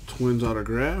Rosario, Twins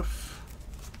autograph.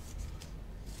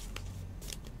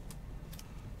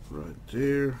 Right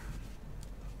there.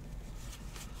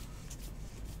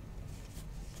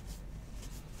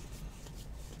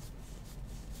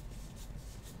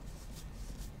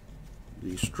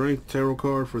 The Strength tarot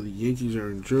card for the Yankees,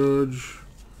 Aaron Judge.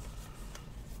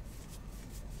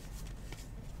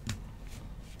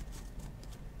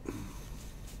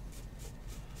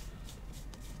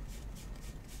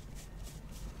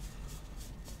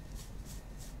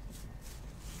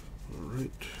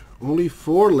 Only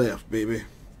 4 left, baby.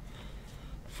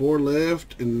 4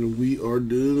 left, and we are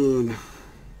done.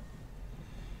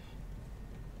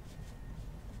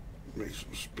 Make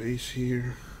some space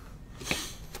here.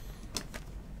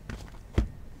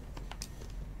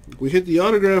 We hit the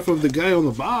autograph of the guy on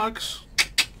the box.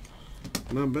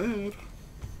 Not bad.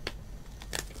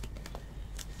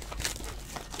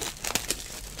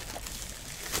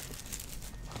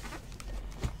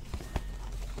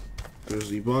 There's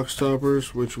the box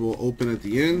toppers, which will open at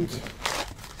the end.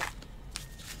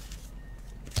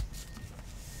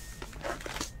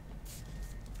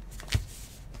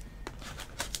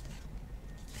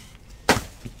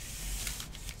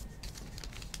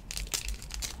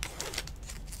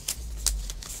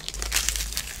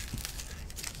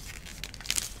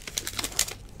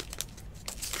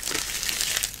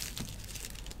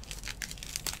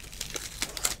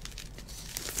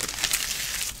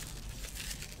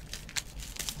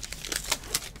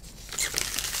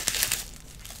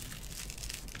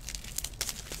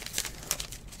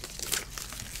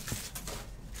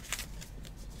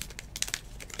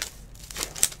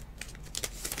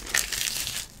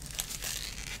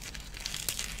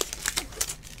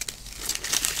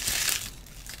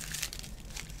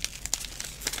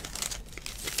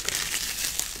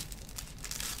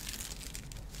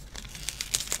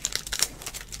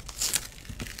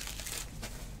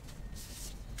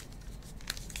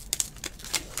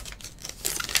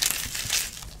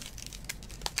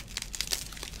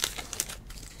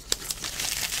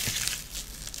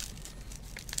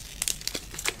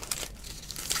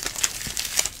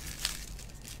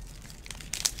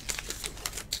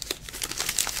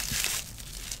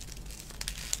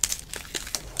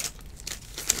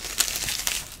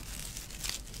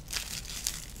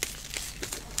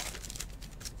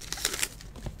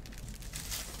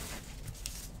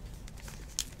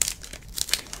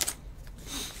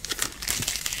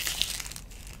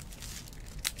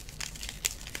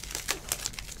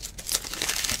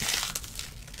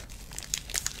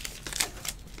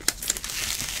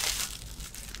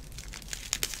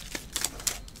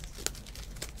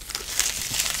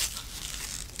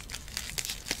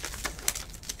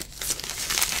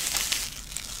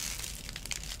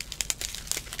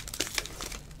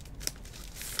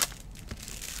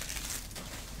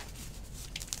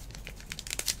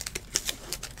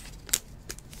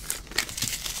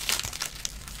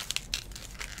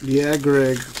 Yeah,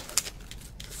 Greg.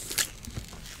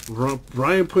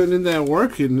 Brian putting in that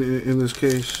work in this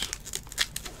case.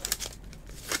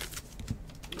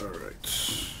 All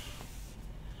right.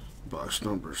 Box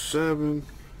number 7.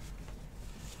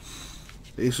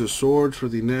 Ace of Swords for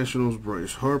the Nationals,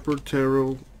 Bryce Harper.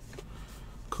 Tarot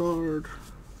card.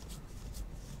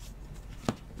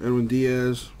 Edwin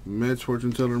Diaz, Mets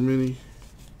Fortune Teller Mini.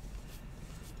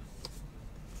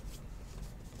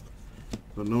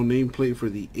 A no nameplate for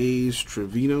the A's,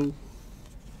 Trevino.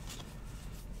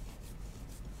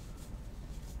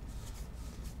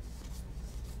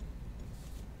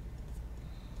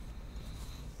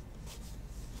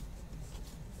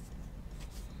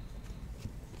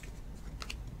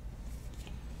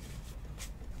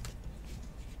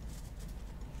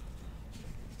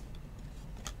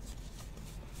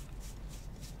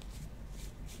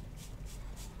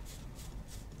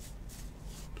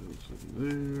 That's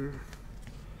in there.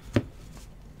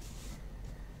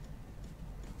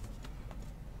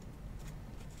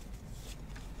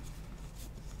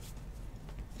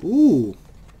 Ooh,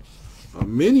 a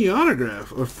mini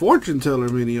autograph, a fortune teller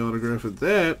mini autograph at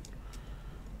that.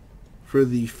 For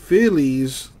the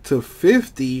Phillies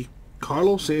 /50,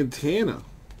 Carlos Santana.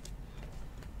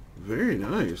 Very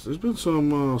nice. There's been some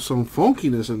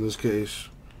funkiness in this case.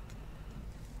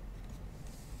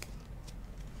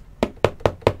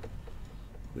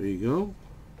 There you go.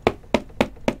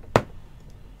 A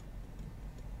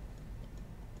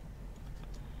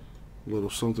little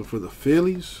something for the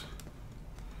Phillies.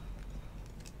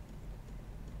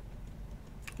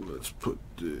 Let's put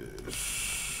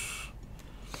this.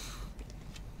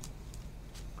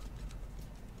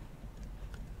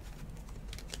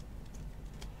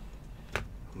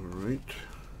 All right.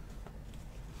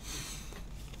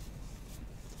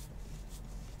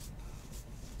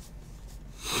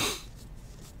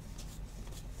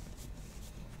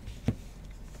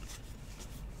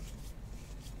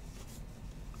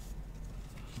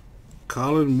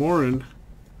 Colin Moran.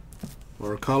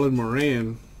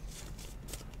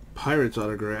 Pirates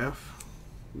autograph.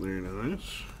 Very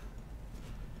nice.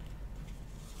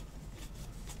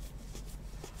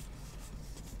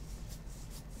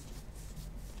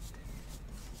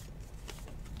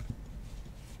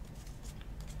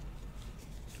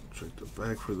 Check the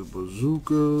back for the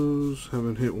bazookas.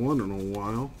 Haven't hit one in a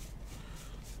while.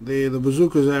 The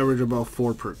bazookas average about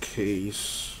 4 per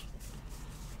case.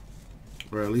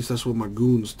 Or at least that's what my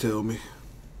goons tell me.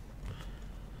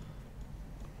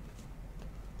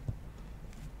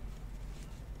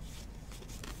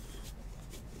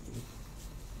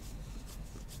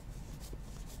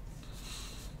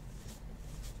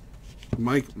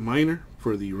 Mike Minor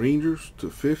for the Rangers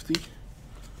 /50.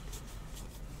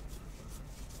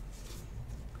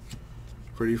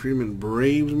 Freddie Freeman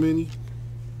Braves mini.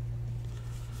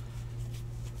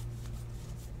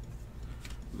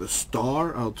 The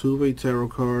Star Altuve tarot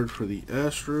card for the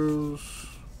Astros.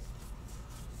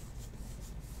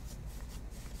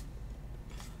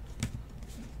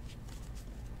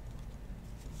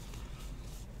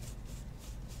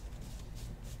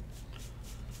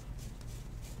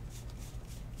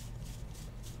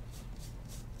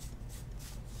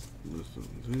 Nothing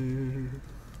there.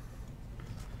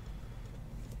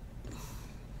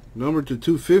 Number to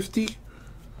 250,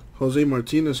 Jose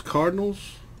Martinez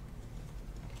Cardinals.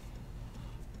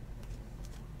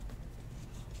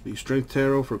 The Strength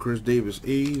Tarot for Chris Davis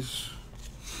A's.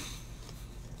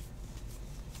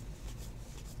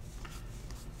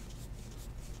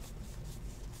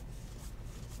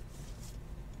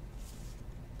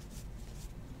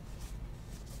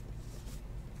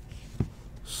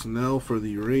 Snell for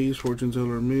the Rays Fortune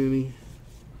Teller Mini.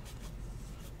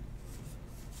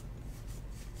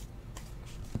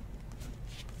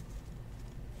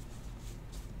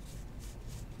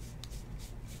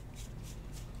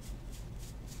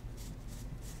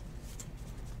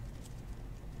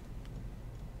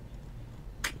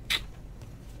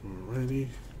 Alrighty.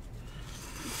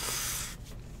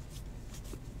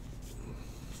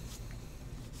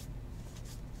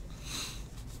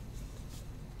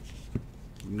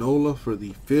 Nola for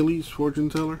the Phillies Fortune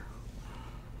Teller.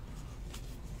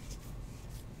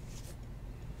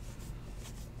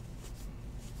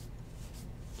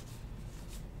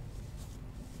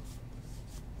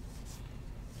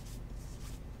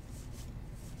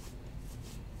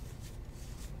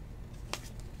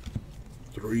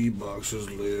 Three boxes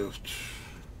left.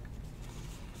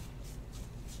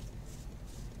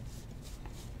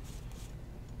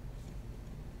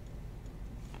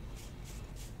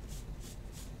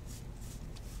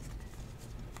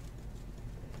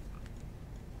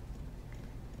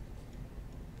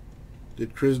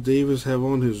 Did Chris Davis have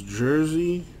on his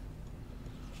jersey?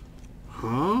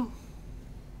 Huh?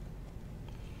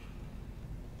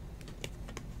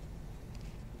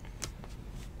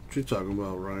 What you talking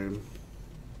about, Ryan?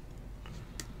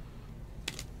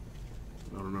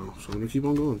 I don't know. So I'm going to keep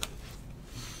on going.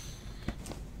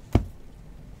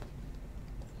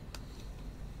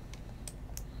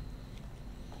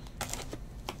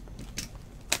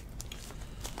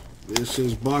 This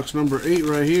is box number 8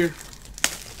 right here.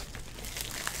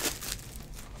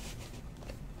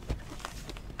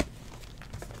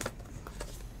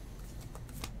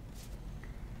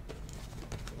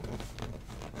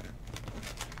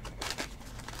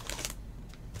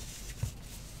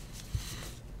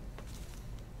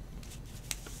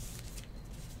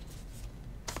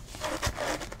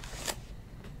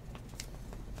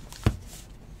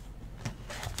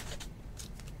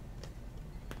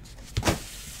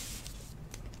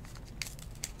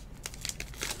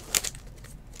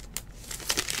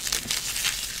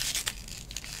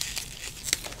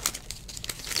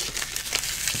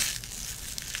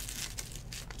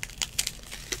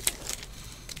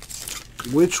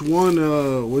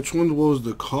 Which one was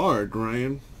the card,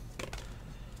 Ryan?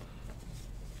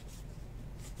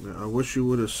 I wish you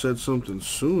would have said something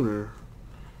sooner.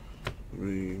 I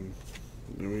mean,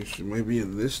 she might be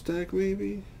in this stack,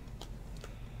 maybe?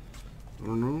 I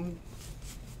don't know.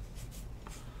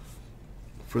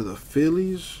 For the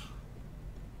Phillies?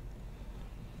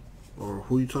 Or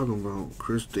who are you talking about?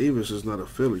 Chris Davis is not a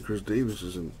Philly. Chris Davis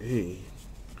is an A.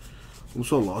 I'm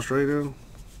so lost right now.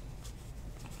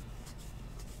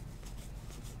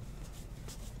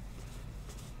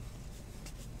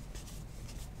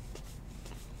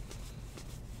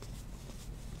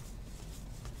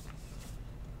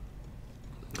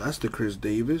 That's the Chris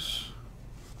Davis.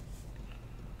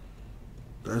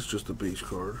 That's just a base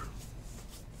card.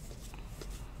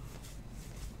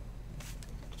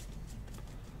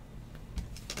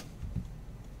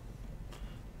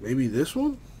 Maybe this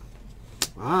one?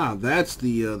 Ah, that's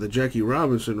the Jackie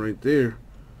Robinson right there.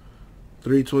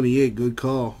 328, good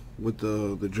call with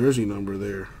the jersey number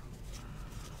there.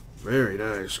 Very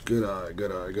nice. Good eye,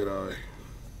 good eye, good eye.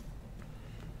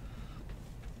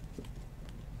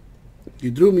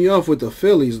 You threw me off with the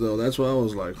Phillies, though. That's why I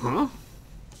was like, huh?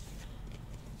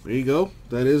 There you go.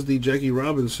 That is the Jackie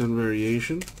Robinson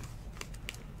variation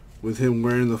with him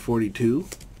wearing the 42.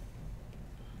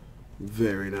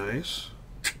 Very nice.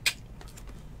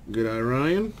 Good eye,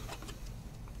 Ryan.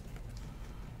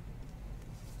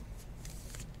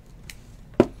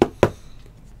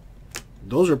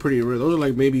 Those are pretty rare. Those are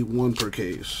like maybe one per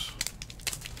case.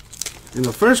 In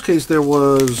the first case, there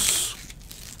was...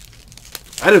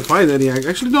 I didn't find any.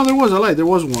 Actually, no, there was. I lied. There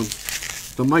was one.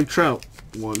 The Mike Trout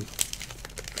one.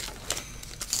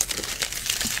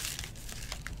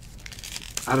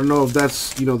 I don't know if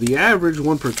that's, you know, the average,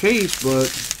 1 per case, but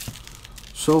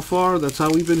so far that's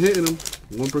how we've been hitting them,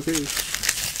 1 per case.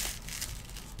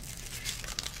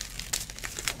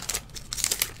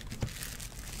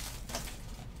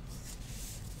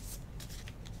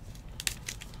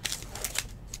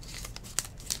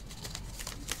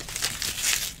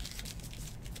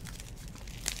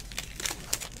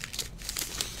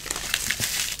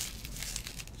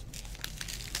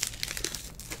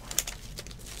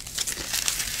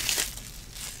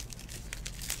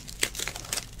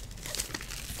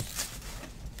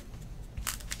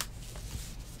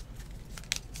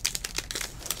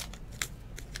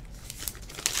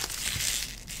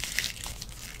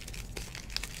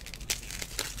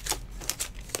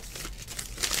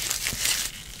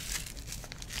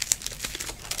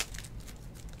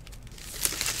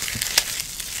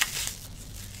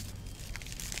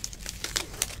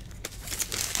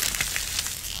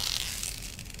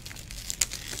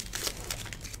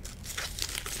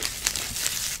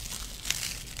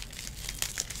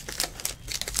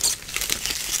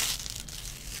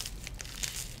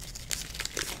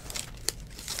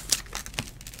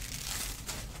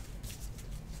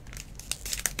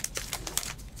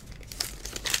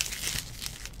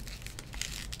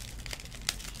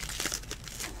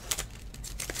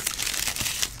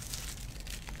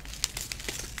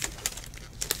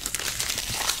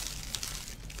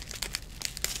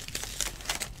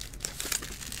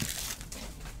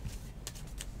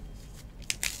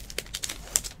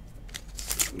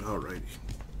 Alrighty.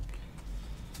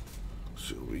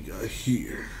 So what we got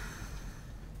here.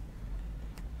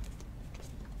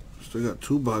 Still got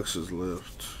 2 boxes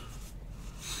left.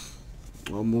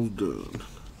 Almost done.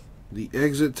 The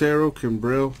Exit Tarot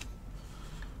Kimbrel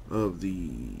of the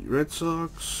Red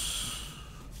Sox.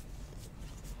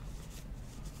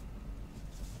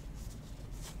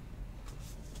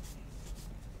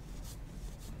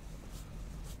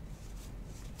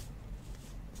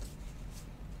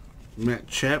 Matt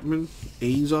Chapman,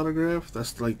 A's autograph.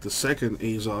 That's like the second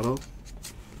A's auto.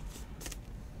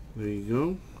 There you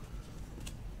go.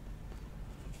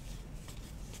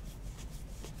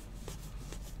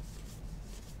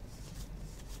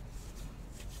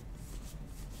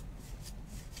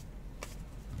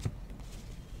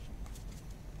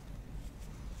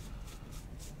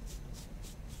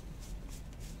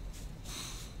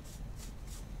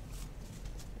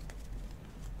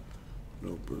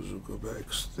 No bazooka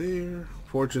backs there.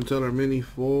 Fortune Teller Mini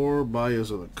for Bias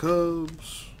of the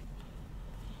Cubs.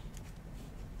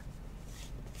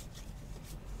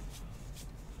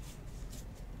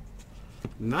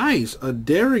 Nice. A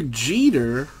Derek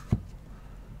Jeter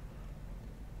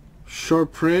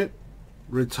short print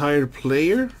retired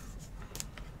player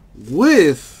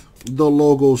with the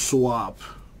logo swap.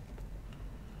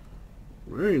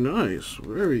 Very nice.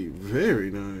 Very, very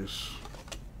nice.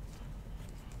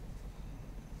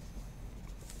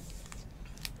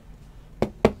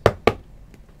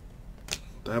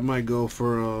 That might go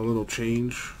for a little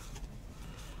change.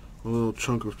 A little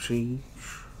chunk of change.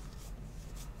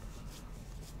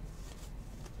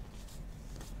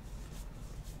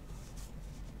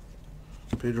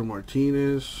 Pedro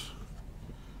Martinez,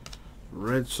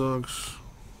 Red Sox,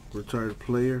 retired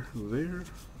player there.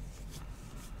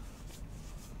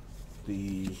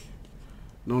 The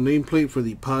no nameplate for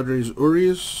the Padres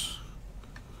Urias,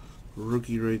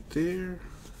 rookie right there.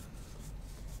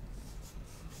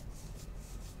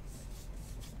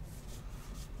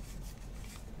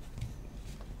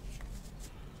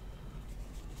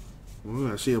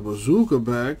 Well, I see a bazooka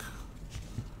back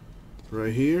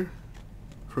right here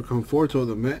for Conforto of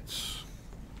the Mets.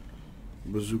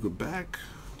 Bazooka back.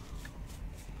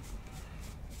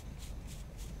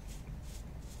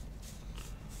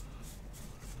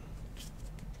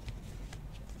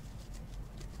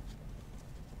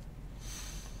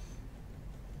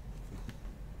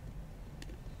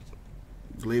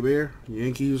 Gleyber,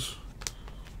 Yankees,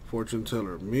 Fortune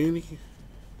Teller Mini.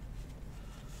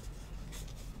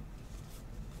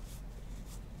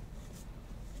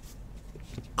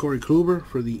 Corey Kluber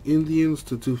for the Indians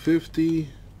to 250.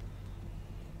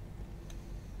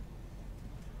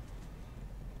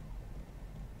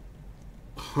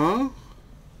 Huh?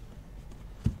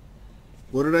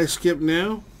 What did I skip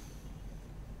now?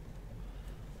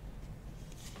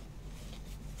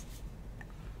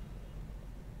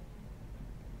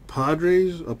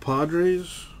 Padres? A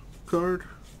Padres card?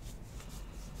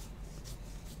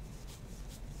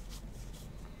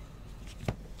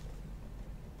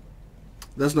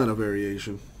 That's not a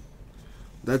variation.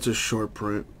 That's a short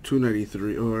print,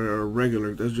 293, or a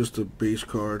regular. That's just a base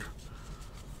card.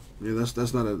 Yeah,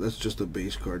 that's not a. That's just a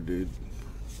base card, dude.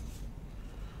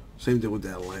 Same thing with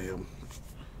that Lamb.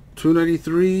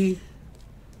 293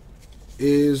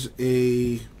 is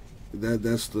a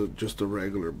that's just the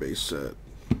regular base set.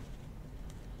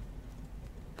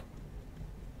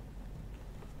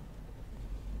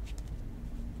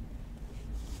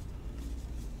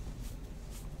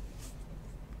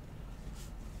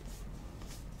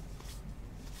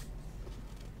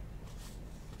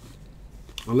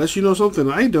 Unless you know something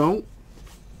I don't.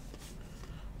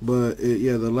 But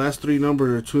yeah, the last three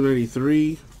numbers are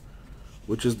 293,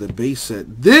 which is the base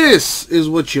set. This is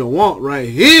what you want right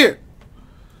here.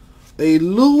 A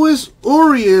Luis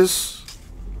Urias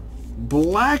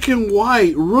black and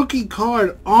white rookie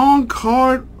card on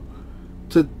card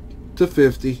to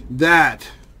 50. That's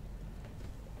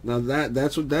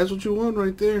what you want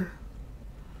right there.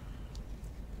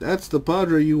 That's the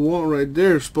Padre you want right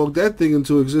there. Spoke that thing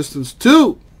into existence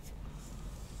too.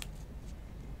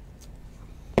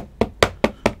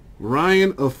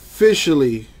 Ryan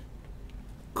officially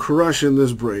crushing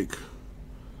this break.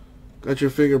 Got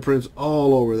your fingerprints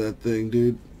all over that thing,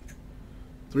 dude.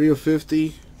 3 of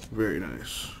 50. Very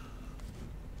nice.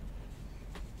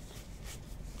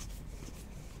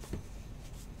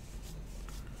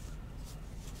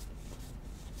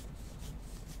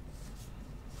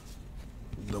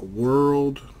 The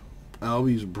World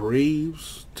Albies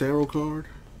Braves tarot card.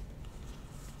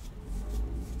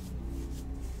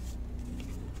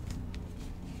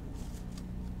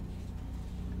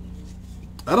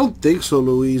 I don't think so,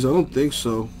 Louise. I don't think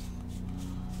so.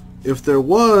 If there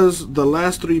was, the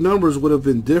last three numbers would have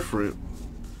been different.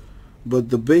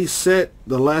 But the base set,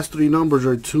 the last three numbers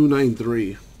are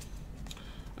 293.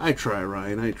 I try,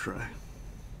 Ryan. I try.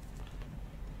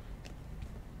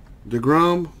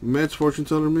 DeGrom, Mets Fortune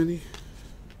Teller Mini.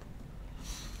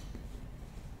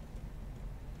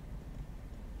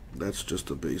 That's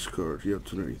just a base card. You have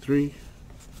 293.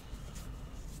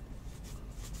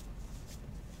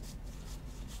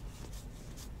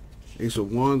 Ace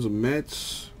of Wands,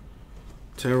 Mets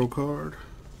tarot card.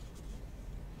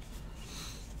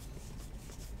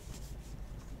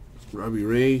 Robbie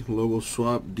Ray, logo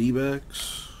swap,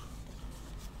 D-backs.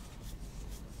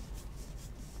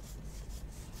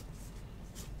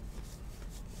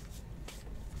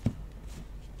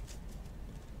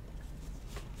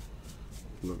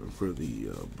 Looking for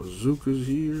the bazookas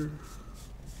here.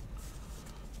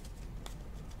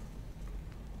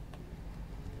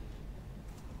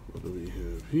 What do we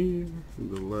have here?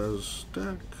 The last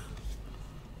stack.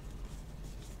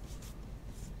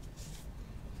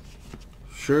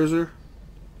 Scherzer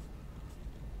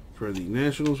for the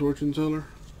Nationals fortune teller.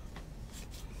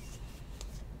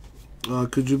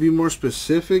 Could you be more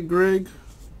specific, Greg?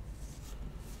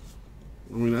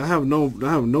 I mean, I have no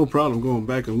problem going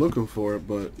back and looking for it,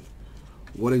 but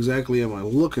what exactly am I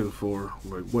looking for?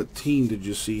 Like, what team did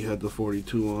you see had the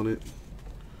 42 on it?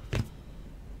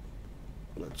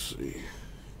 Let's see.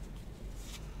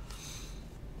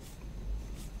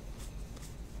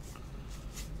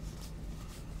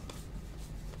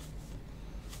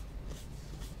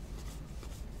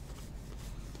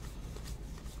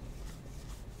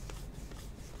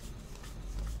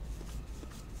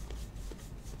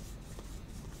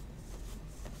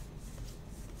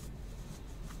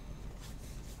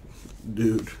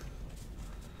 Dude,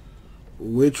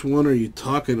 which one are you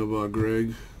talking about,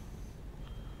 Greg?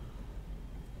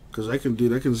 Because I can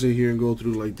sit here and go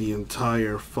through like the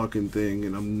entire fucking thing,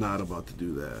 and I'm not about to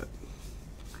do that.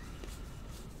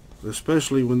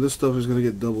 Especially when this stuff is going to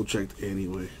get double checked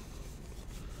anyway.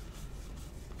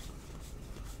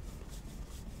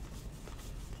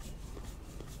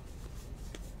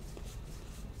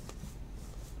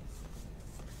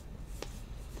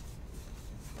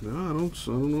 No, I don't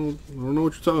know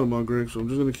what you're talking about, Greg, so I'm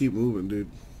just going to keep moving, dude.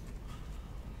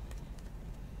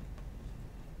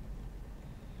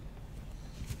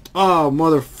 Oh,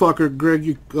 motherfucker, Greg,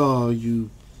 you got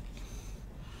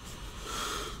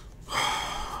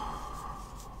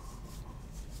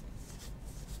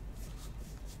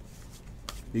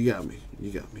me.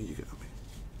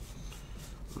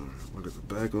 Alright, look at the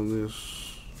back on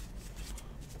this.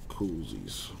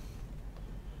 Coolsies.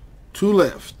 2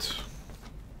 left.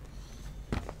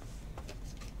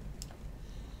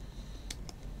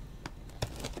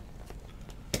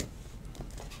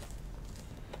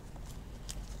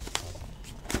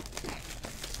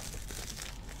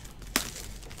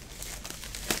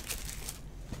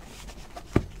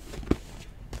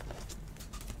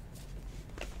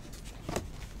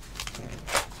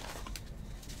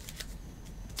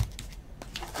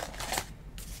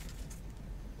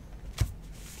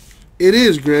 It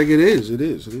is, Greg. It is.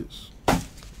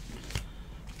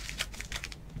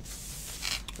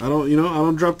 I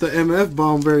don't drop the MF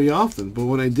bomb very often, but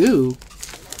when I do,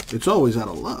 it's always out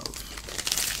of love.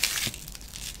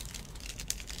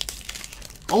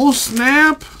 Oh,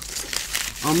 snap!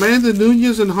 Amanda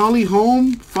Nunes and Holly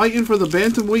Holm fighting for the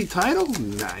bantamweight title?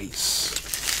 Nice.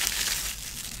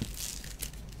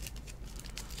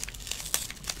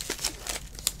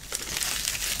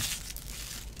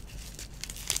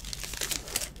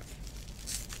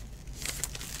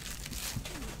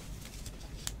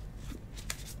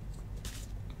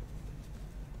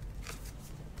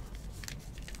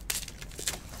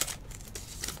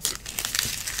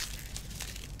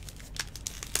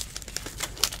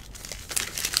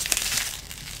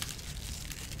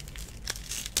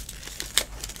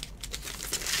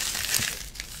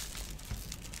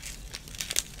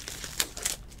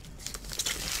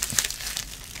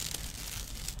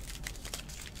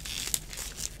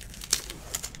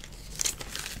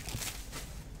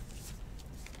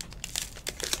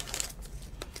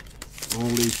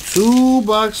 Only 2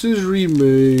 boxes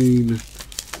remain.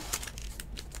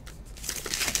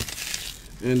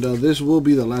 And this will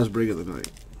be the last break of the night.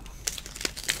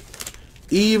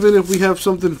 Even if we have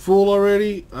something full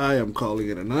already, I am calling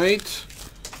it a night.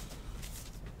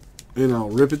 And I'll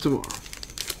rip it tomorrow.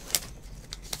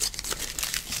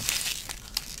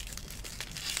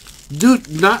 Dude,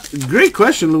 great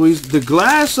question, Luis. The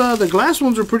glass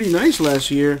ones were pretty nice last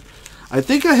year. I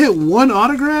think I hit 1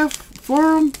 autograph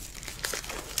for them.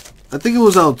 I think it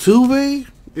was Altuve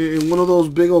in one of those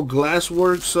big old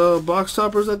Glassworks box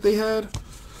toppers that they had.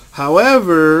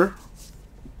 However,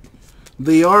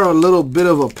 they are a little bit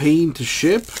of a pain to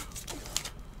ship.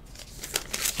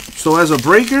 So as a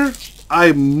breaker,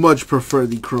 I much prefer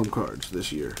the chrome cards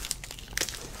this year.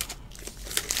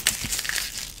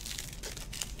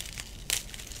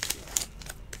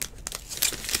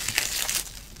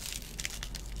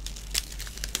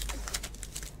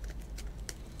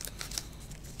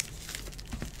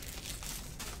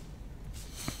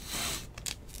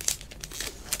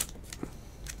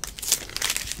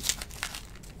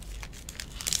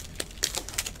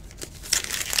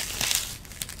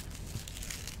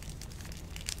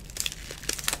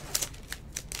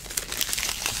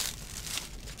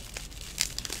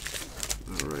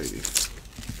 Alrighty.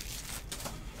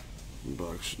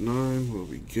 Box 9, what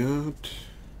we got?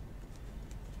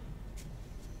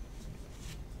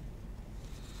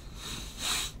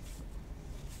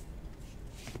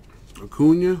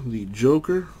 Acuna, the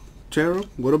Joker, Tarot.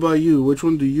 What about you? Which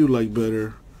one do you like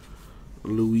better,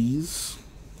 Louise?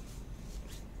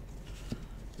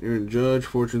 Aaron Judge,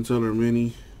 Fortune Teller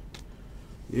Mini,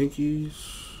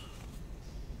 Yankees.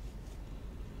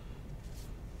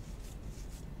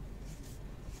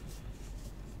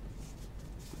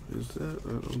 Is that?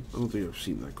 I don't think I've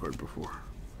seen that card before.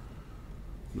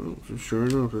 No, sure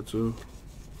enough, it's a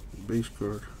base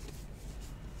card.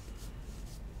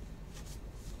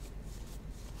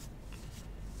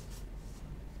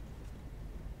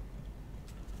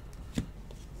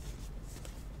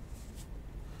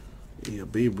 Yeah,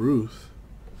 Babe Ruth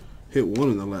hit 1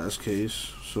 in the last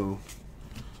case, so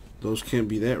those can't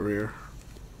be that rare.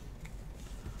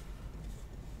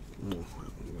 Oh,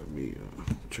 let me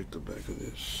check the back of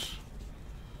this.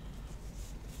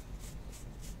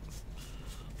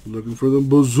 Looking for the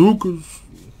bazookas.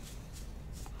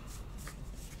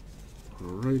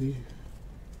 Alrighty.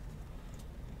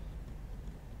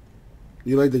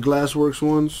 You like the Glassworks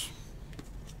ones?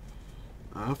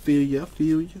 I feel you. I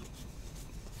feel you.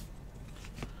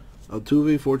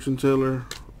 Altuve, Fortune Teller,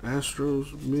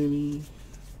 Astros, Mini,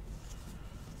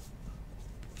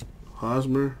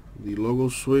 Hosmer, the logo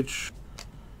switch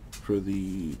for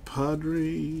the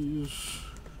Padres.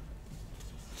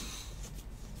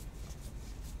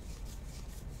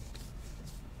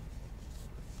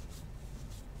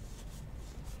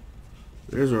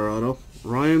 There's our auto.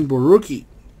 Ryan Borucki,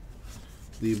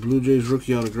 the Blue Jays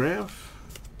rookie autograph.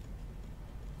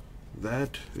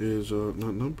 That is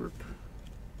not numbered.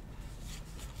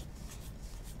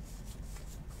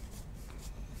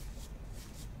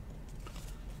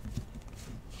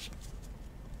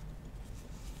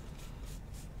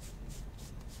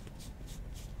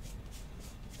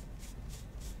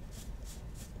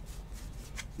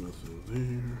 Nothing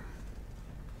there.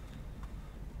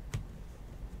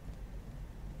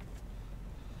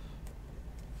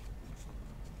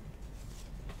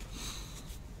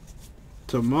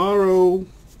 Tomorrow,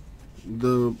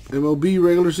 the MLB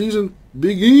regular season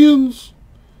begins.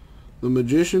 The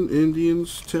Magician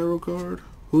Indians tarot card.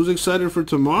 Who's excited for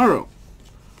tomorrow?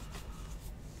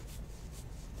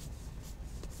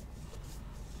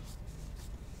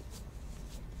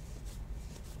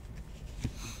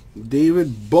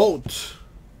 David Bolt,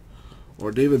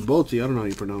 Or David Bolte. I don't know how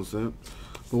you pronounce that.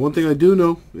 But one thing I do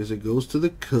know is it goes to the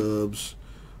Cubs.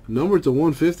 Numbered to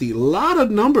 150. A lot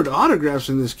of numbered autographs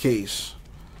in this case.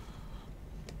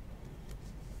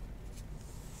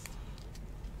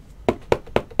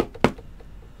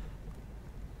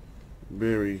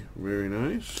 Very, very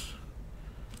nice.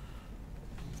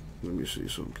 Let me see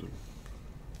something.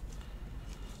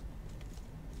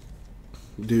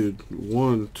 Dude,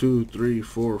 1, 2, 3,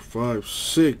 4, 5,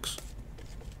 6.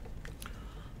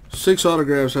 6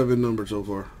 autographs have been numbered so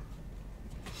far.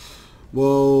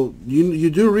 Well, you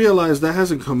do realize that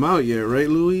hasn't come out yet, right,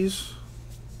 Louise?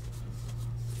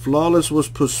 Flawless was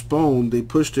postponed. They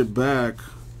pushed it back.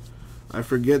 I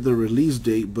forget the release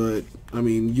date, but, I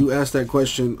mean, you asked that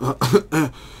question.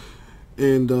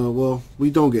 And, well, we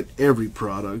don't get every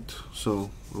product,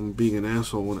 so I'm being an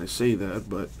asshole when I say that.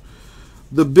 But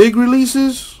the big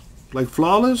releases, like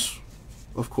Flawless,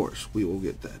 of course, we will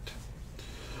get that.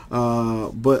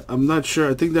 But I'm not sure.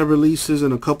 I think that releases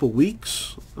in a couple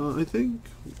weeks, I think.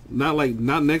 Not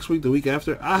next week, the week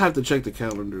after. I have to check the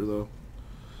calendar, though.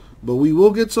 But we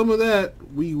will get some of that.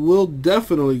 We will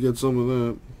definitely get some of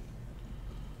that.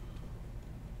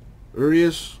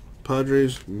 Urias,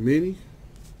 Padres, Mini.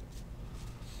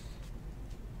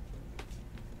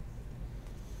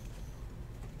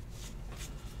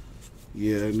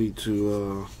 Yeah, I need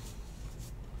to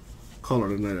call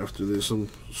it a night after this. I'm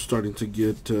starting to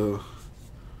get starting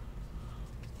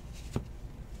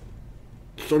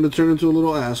to turn into a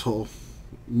little asshole,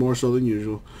 more so than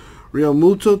usual. Real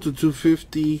Muto to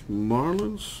 250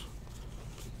 Marlins.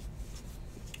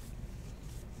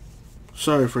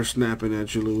 Sorry for snapping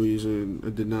at you, Louise. I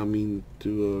did not mean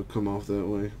to come off that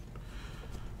way.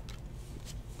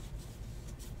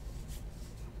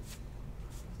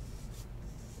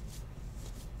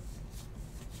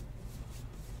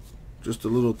 Just a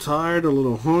little tired, a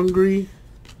little hungry,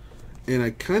 and I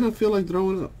kind of feel like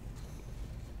throwing up.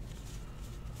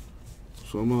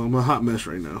 So I'm a hot mess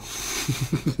right now.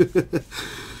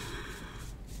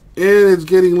 And it's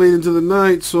getting late into the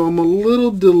night, so I'm a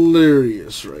little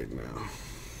delirious right now.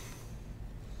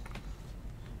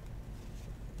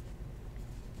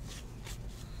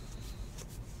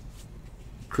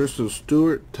 Kristen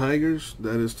Stewart, Tigers,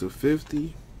 that is to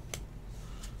 50.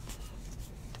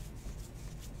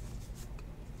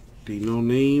 The no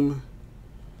name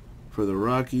for the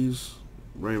Rockies,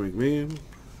 Ryan McMahon.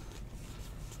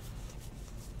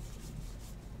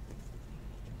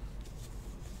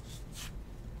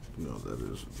 No, that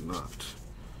is not.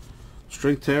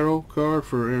 Strength Tarot card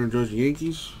for Aaron Judge,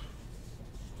 Yankees.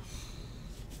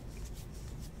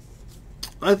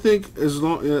 I think as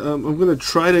long I'm gonna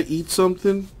try to eat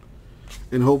something,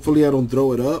 and hopefully I don't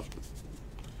throw it up.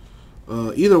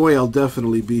 Either way, I'll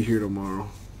definitely be here tomorrow.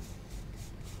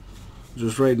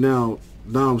 Just right now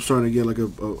I'm starting to get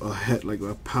like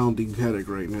a pounding headache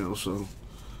right now. So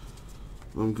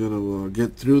I'm gonna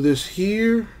get through this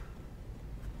here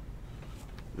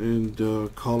and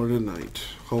call it a night.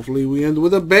 Hopefully we end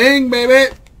with a bang,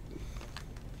 baby.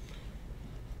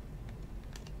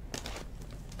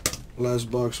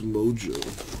 Last box mojo.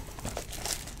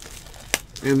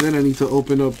 And then I need to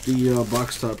open up the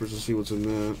box toppers and see what's in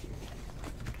that.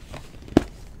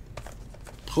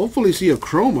 Hopefully see a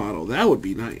chrome model. That would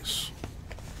be nice.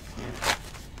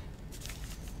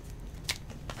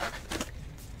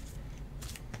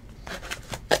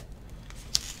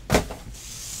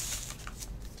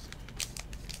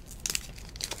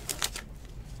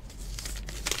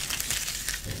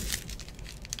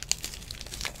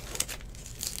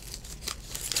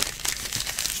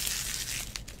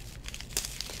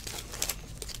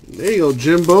 There you go,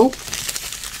 Jimbo.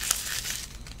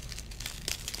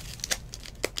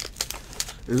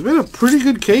 It's been a pretty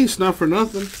good case, not for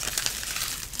nothing.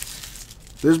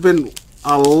 There's been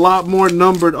a lot more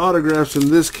numbered autographs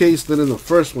in this case than in the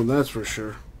first one, that's for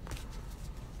sure.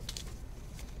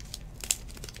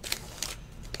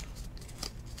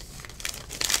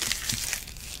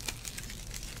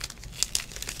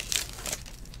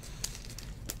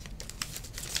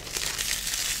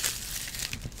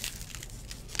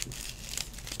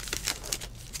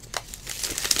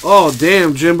 Oh,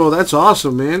 damn, Jimbo. That's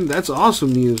awesome, man. That's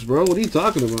awesome news, bro. What are you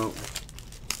talking about?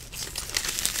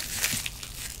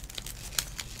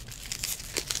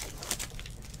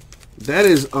 That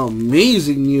is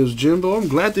amazing news, Jimbo. I'm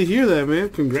glad to hear that, man.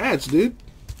 Congrats, dude.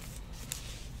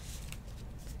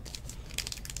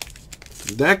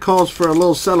 That calls for a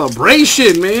little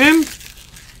celebration, man.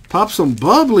 Pop some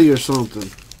bubbly or something.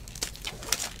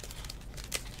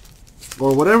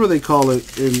 Or whatever they call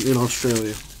it in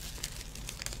Australia.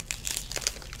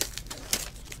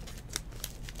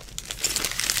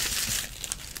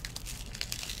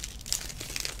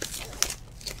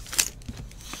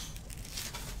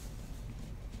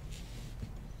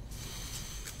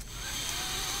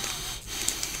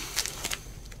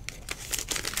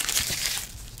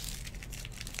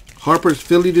 Harper's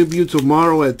Philly debut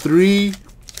tomorrow at 3.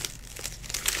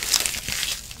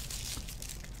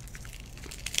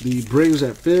 The Braves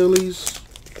at Phillies.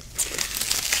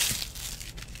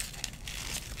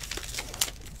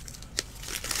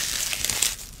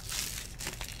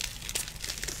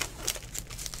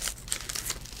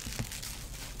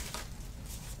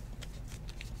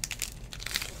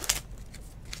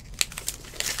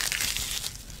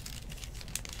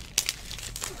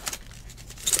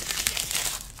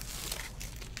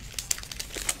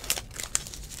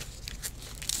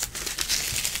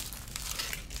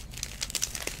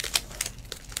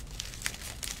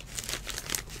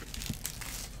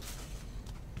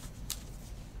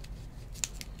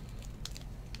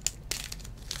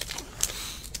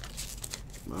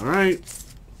 All right,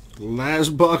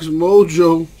 last box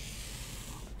mojo.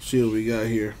 See what we got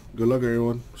here. Good luck,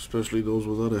 everyone, especially those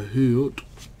without a hit.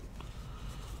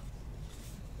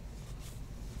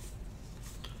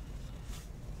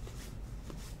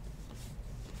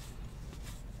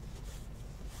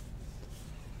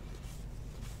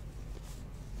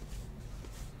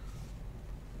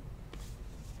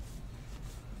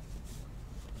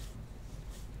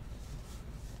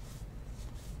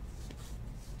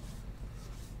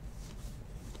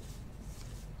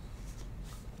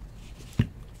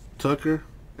 Tucker,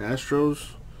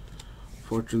 Astros,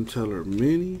 Fortune Teller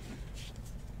Mini.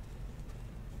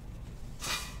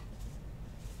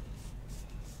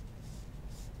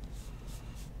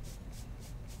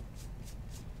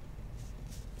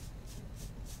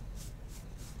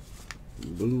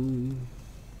 Boom.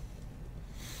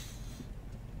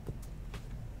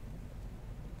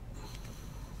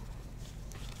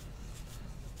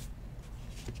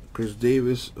 Chris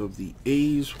Davis of the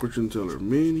A's, Fortune Teller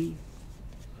Mini.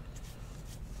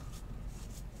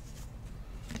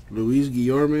 Luis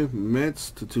Guillorme,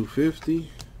 Mets to 250.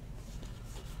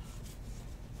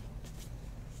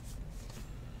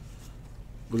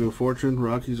 Wheel of Fortune,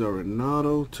 Rockies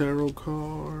Arenado, tarot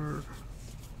card.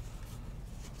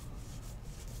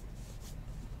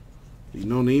 The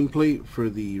no nameplate for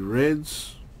the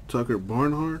Reds, Tucker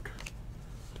Barnhart.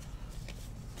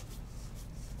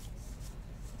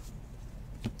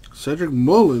 Cedric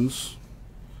Mullins,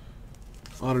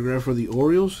 autograph for the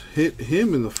Orioles. Hit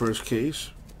him in the first case.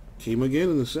 Came again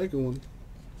in the second one.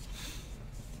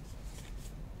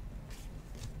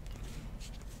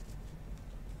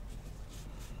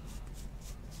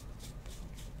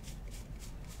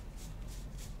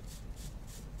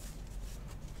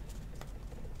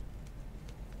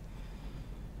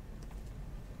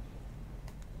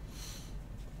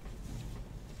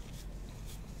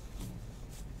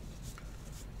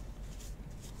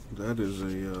 That is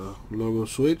a logo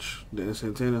switch. Dennis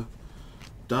Santana,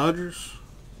 Dodgers.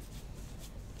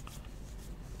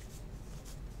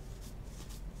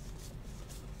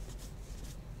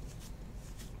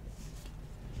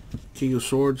 King of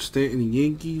Swords, Stanton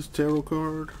Yankees, tarot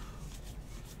card.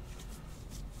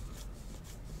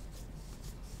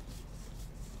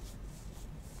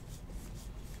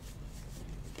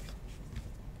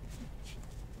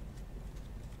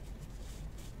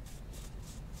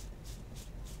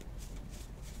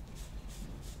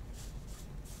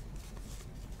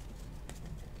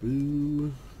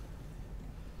 Boom.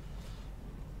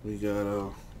 We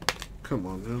got come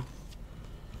on now.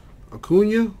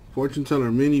 Acuna, Fortune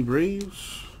Teller Mini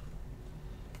Braves.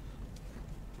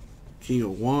 King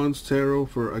of Wands, tarot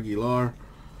for Aguilar,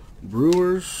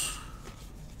 Brewers.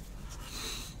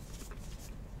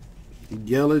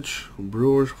 Yelich,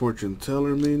 Brewers, Fortune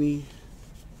Teller Mini.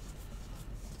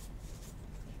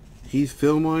 Heath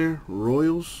Fillmyer,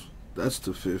 Royals, that's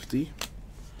to 50.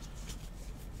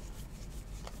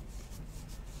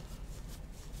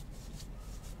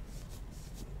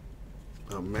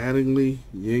 Mattingly,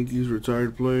 Yankees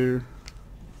retired player.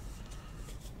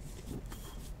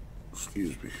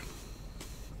 Excuse me.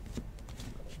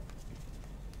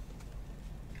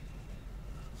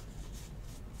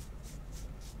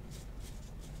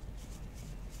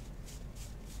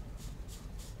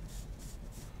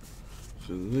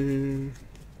 So there.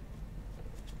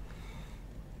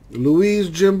 Louise,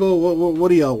 Jimbo,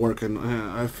 what are y'all working?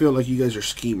 I feel like you guys are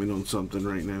scheming on something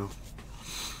right now.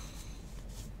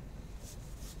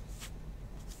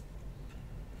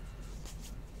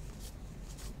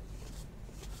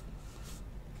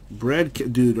 Brad,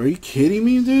 dude, are you kidding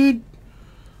me, dude?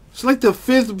 It's like the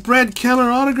 5th Brad Keller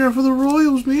autograph for the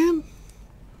Royals, man.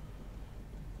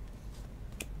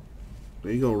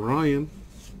 There you go, Ryan.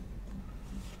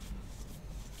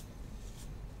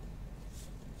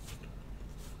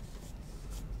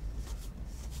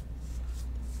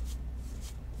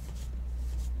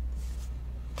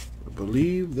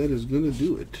 believe that is going to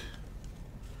do it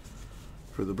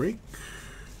for the break.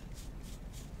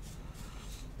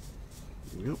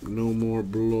 Yep, no more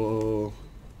blow.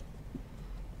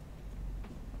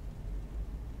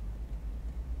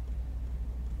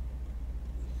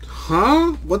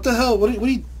 Huh? What the hell? What are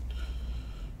you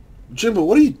Jimbo,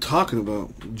 what are you talking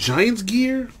about? Giants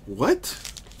gear? What?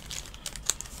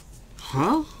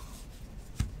 Huh?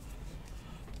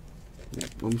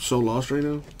 I'm so lost right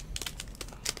now.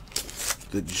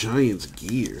 The Giants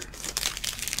gear.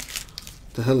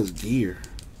 What the hell is gear?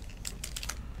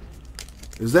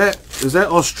 Is that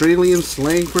Australian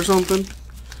slang for something?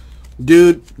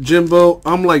 Dude, Jimbo,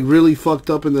 I'm like really fucked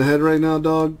up in the head right now,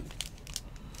 dog.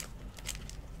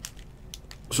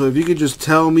 So if you could just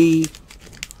tell me,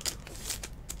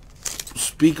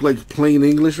 speak like plain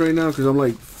English right now, because I'm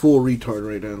like full retard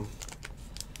right now.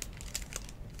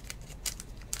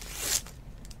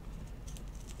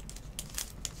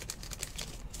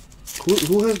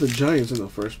 Who has the Giants in the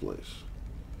first place?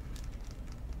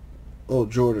 Oh,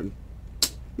 Jordan.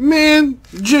 Man,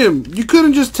 Jim, you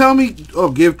couldn't just tell me.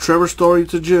 Oh, give Trevor Story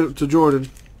to Jordan.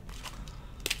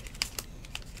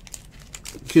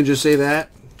 You can just say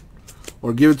that,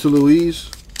 or give it to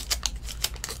Louise.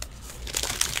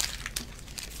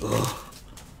 Ugh.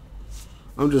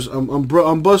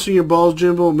 I'm busting your balls,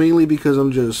 Jimbo, mainly because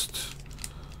I'm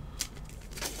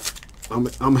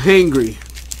hangry.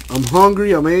 I'm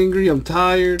hungry, I'm angry, I'm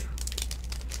tired.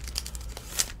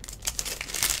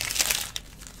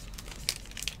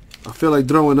 I feel like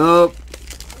throwing up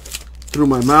through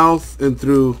my mouth and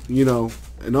through, you know,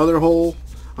 another hole.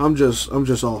 I'm just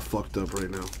all fucked up right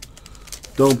now.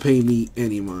 Don't pay me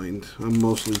any mind. I'm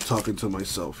mostly talking to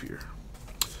myself here.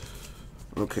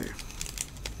 Okay.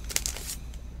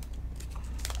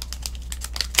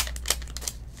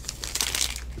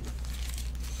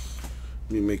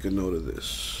 Let me make a note of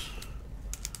this.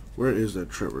 Where is that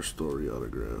Trevor Story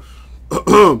autograph?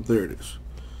 There it is.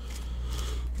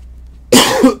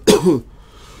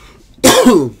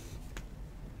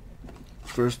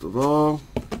 First of all,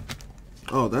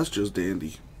 oh, that's just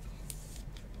dandy.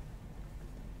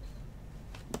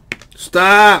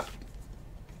 Stop!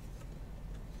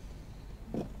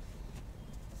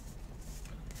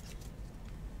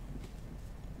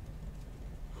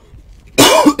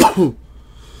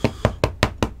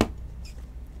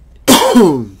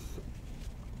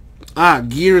 Ah,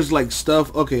 gears like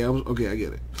stuff. Okay, okay, I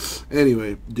get it.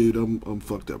 Anyway, dude, I'm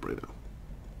fucked up right now.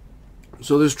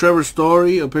 So this Trevor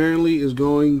Story apparently is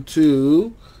going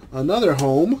to another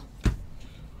home,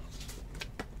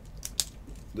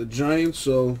 the Giants.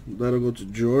 So that'll go to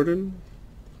Jordan.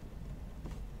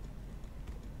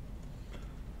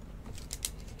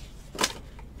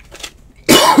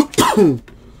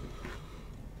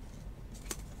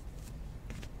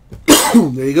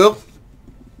 There you go.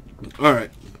 All right.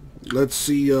 Let's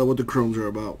see what the Chromes are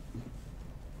about.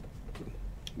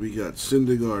 We got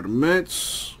Syndergaard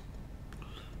Mets.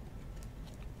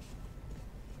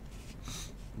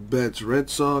 Betts Red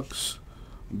Sox.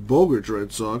 Bogarts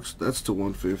Red Sox. That's to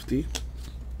 150.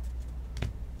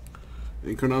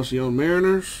 Encarnacion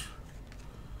Mariners.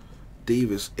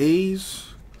 Davis A's.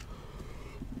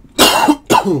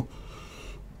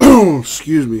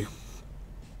 Excuse me.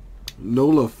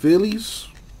 Nola Phillies.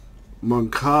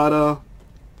 Moncada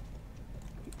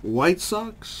White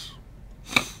Sox.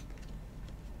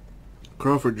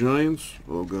 Crawford Giants.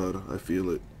 Oh God, I feel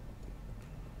it.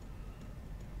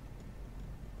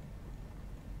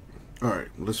 Alright,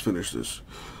 let's finish this.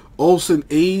 Olsen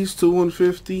A's to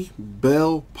 150.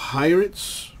 Bell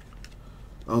Pirates.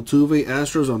 Altuve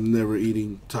Astros. I'm never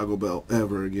eating Taco Bell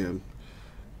ever again.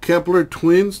 Kepler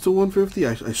Twins to 150.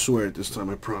 I swear it this time,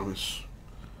 I promise.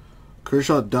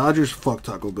 Kershaw Dodgers. Fuck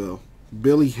Taco Bell.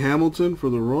 Billy Hamilton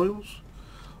for the Royals.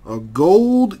 A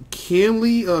gold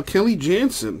Kenley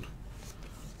Jansen.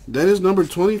 That is number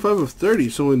 25 of 30.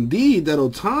 So indeed, that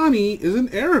Ohtani is an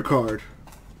error card.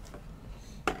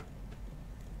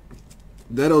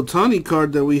 That Ohtani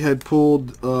card that we had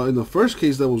pulled in the first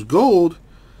case that was gold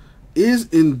is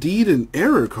indeed an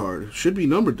error card. Should be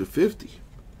numbered to 50.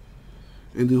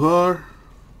 Andujar,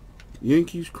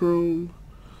 Yankees Chrome.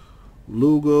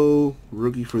 Lugo,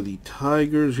 rookie for the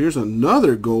Tigers. Here's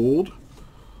another gold.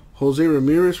 Jose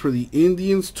Ramirez for the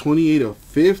Indians, 28 of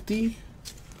 50.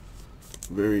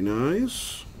 Very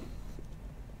nice.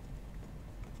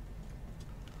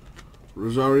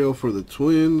 Rosario for the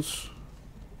Twins.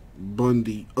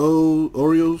 Bundy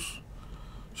Orioles.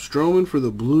 Stroman for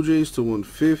the Blue Jays to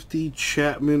 150.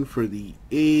 Chapman for the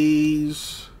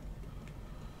A's.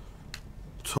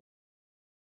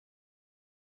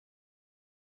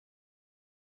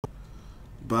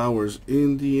 Bowers,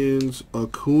 Indians.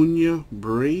 Acuna,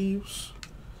 Braves.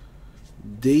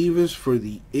 Davis for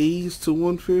the A's to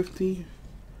 150.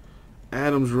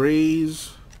 Adams,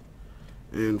 Rays.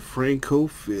 And Franco,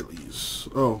 Phillies.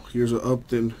 Oh, here's an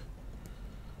Upton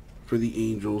for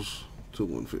the Angels to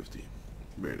 150.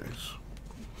 Very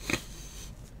nice.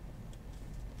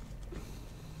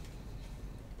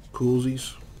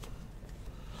 Coolsies.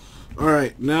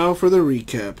 Alright, now for the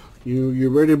recap. You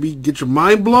ready to get your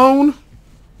mind blown?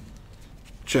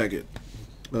 Check it.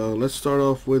 Let's start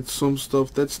off with some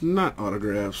stuff that's not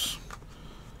autographs.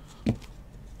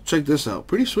 Check this out.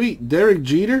 Pretty sweet. Derek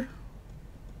Jeter.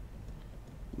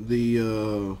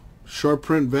 The short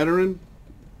print veteran.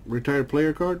 Retired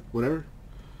player card. Whatever.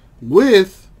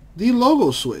 With the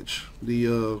logo switch.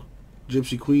 The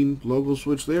Gypsy Queen logo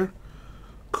switch there.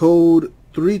 Code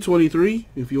 323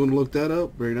 if you want to look that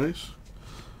up. Very nice.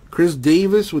 Chris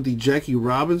Davis with the Jackie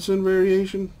Robinson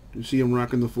variation. You see him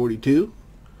rocking the 42.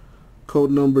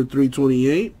 Code number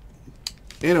 328.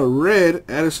 And a red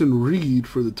Addison Reed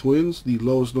for the Twins. The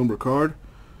lowest number card.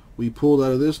 We pulled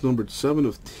out of this numbered 7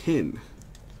 of 10.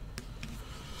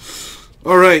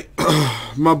 Alright.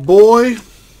 My boy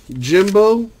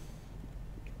Jimbo.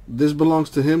 This belongs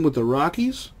to him with the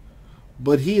Rockies.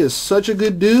 But he is such a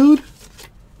good dude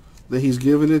that he's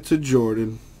giving it to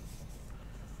Jordan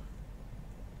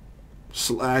 /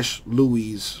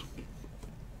 Louise.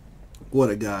 What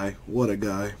a guy. What a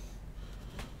guy.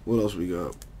 What else we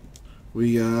got?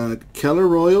 We got Keller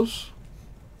Royals,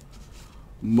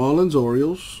 Mullins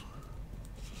Orioles,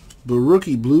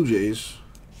 Baruki Blue Jays,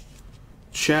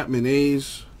 Chapman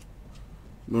A's,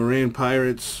 Moran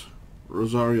Pirates,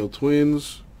 Rosario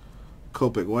Twins,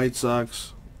 Kopech White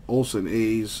Sox, Olsen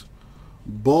A's,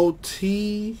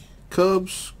 Bolte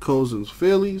Cubs, Cousins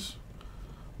Phillies,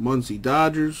 Muncy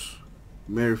Dodgers,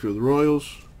 Merrifield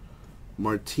Royals,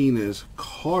 Martinez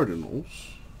Cardinals,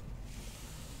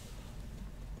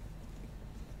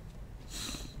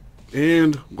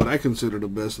 and what I consider the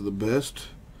best of the best,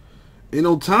 in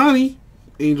Ohtani,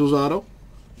 Angels Auto,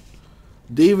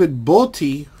 David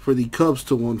Bolte for the Cubs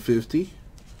to 150,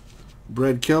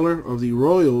 Brad Keller of the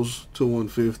Royals to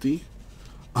 150,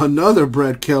 another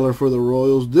Brad Keller for the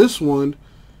Royals, this one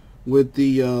with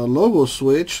the logo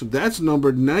switch. That's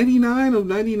numbered 99 of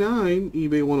 99,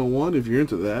 eBay 101 if you're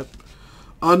into that.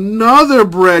 Another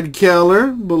Brad Keller,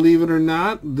 believe it or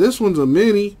not. This one's a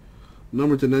mini,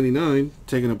 numbered to 99.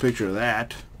 Taking a picture of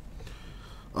that.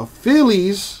 A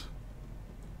Phillies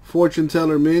fortune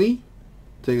teller mini.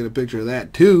 Taking a picture of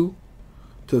that too.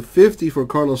 To 50 for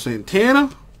Carlos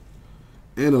Santana.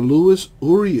 And a Luis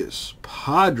Urias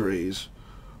Padres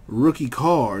rookie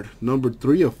card, numbered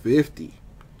 3 of 50.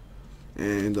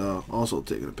 And also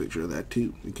taking a picture of that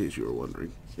too, in case you were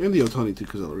wondering. And the Ohtani too,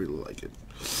 because I really like it.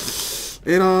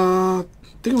 And I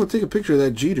think I'm going to take a picture of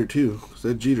that Jeter too, because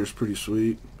that Jeter's pretty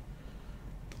sweet.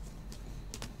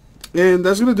 And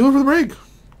that's going to do it for the break.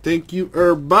 Thank you,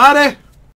 everybody.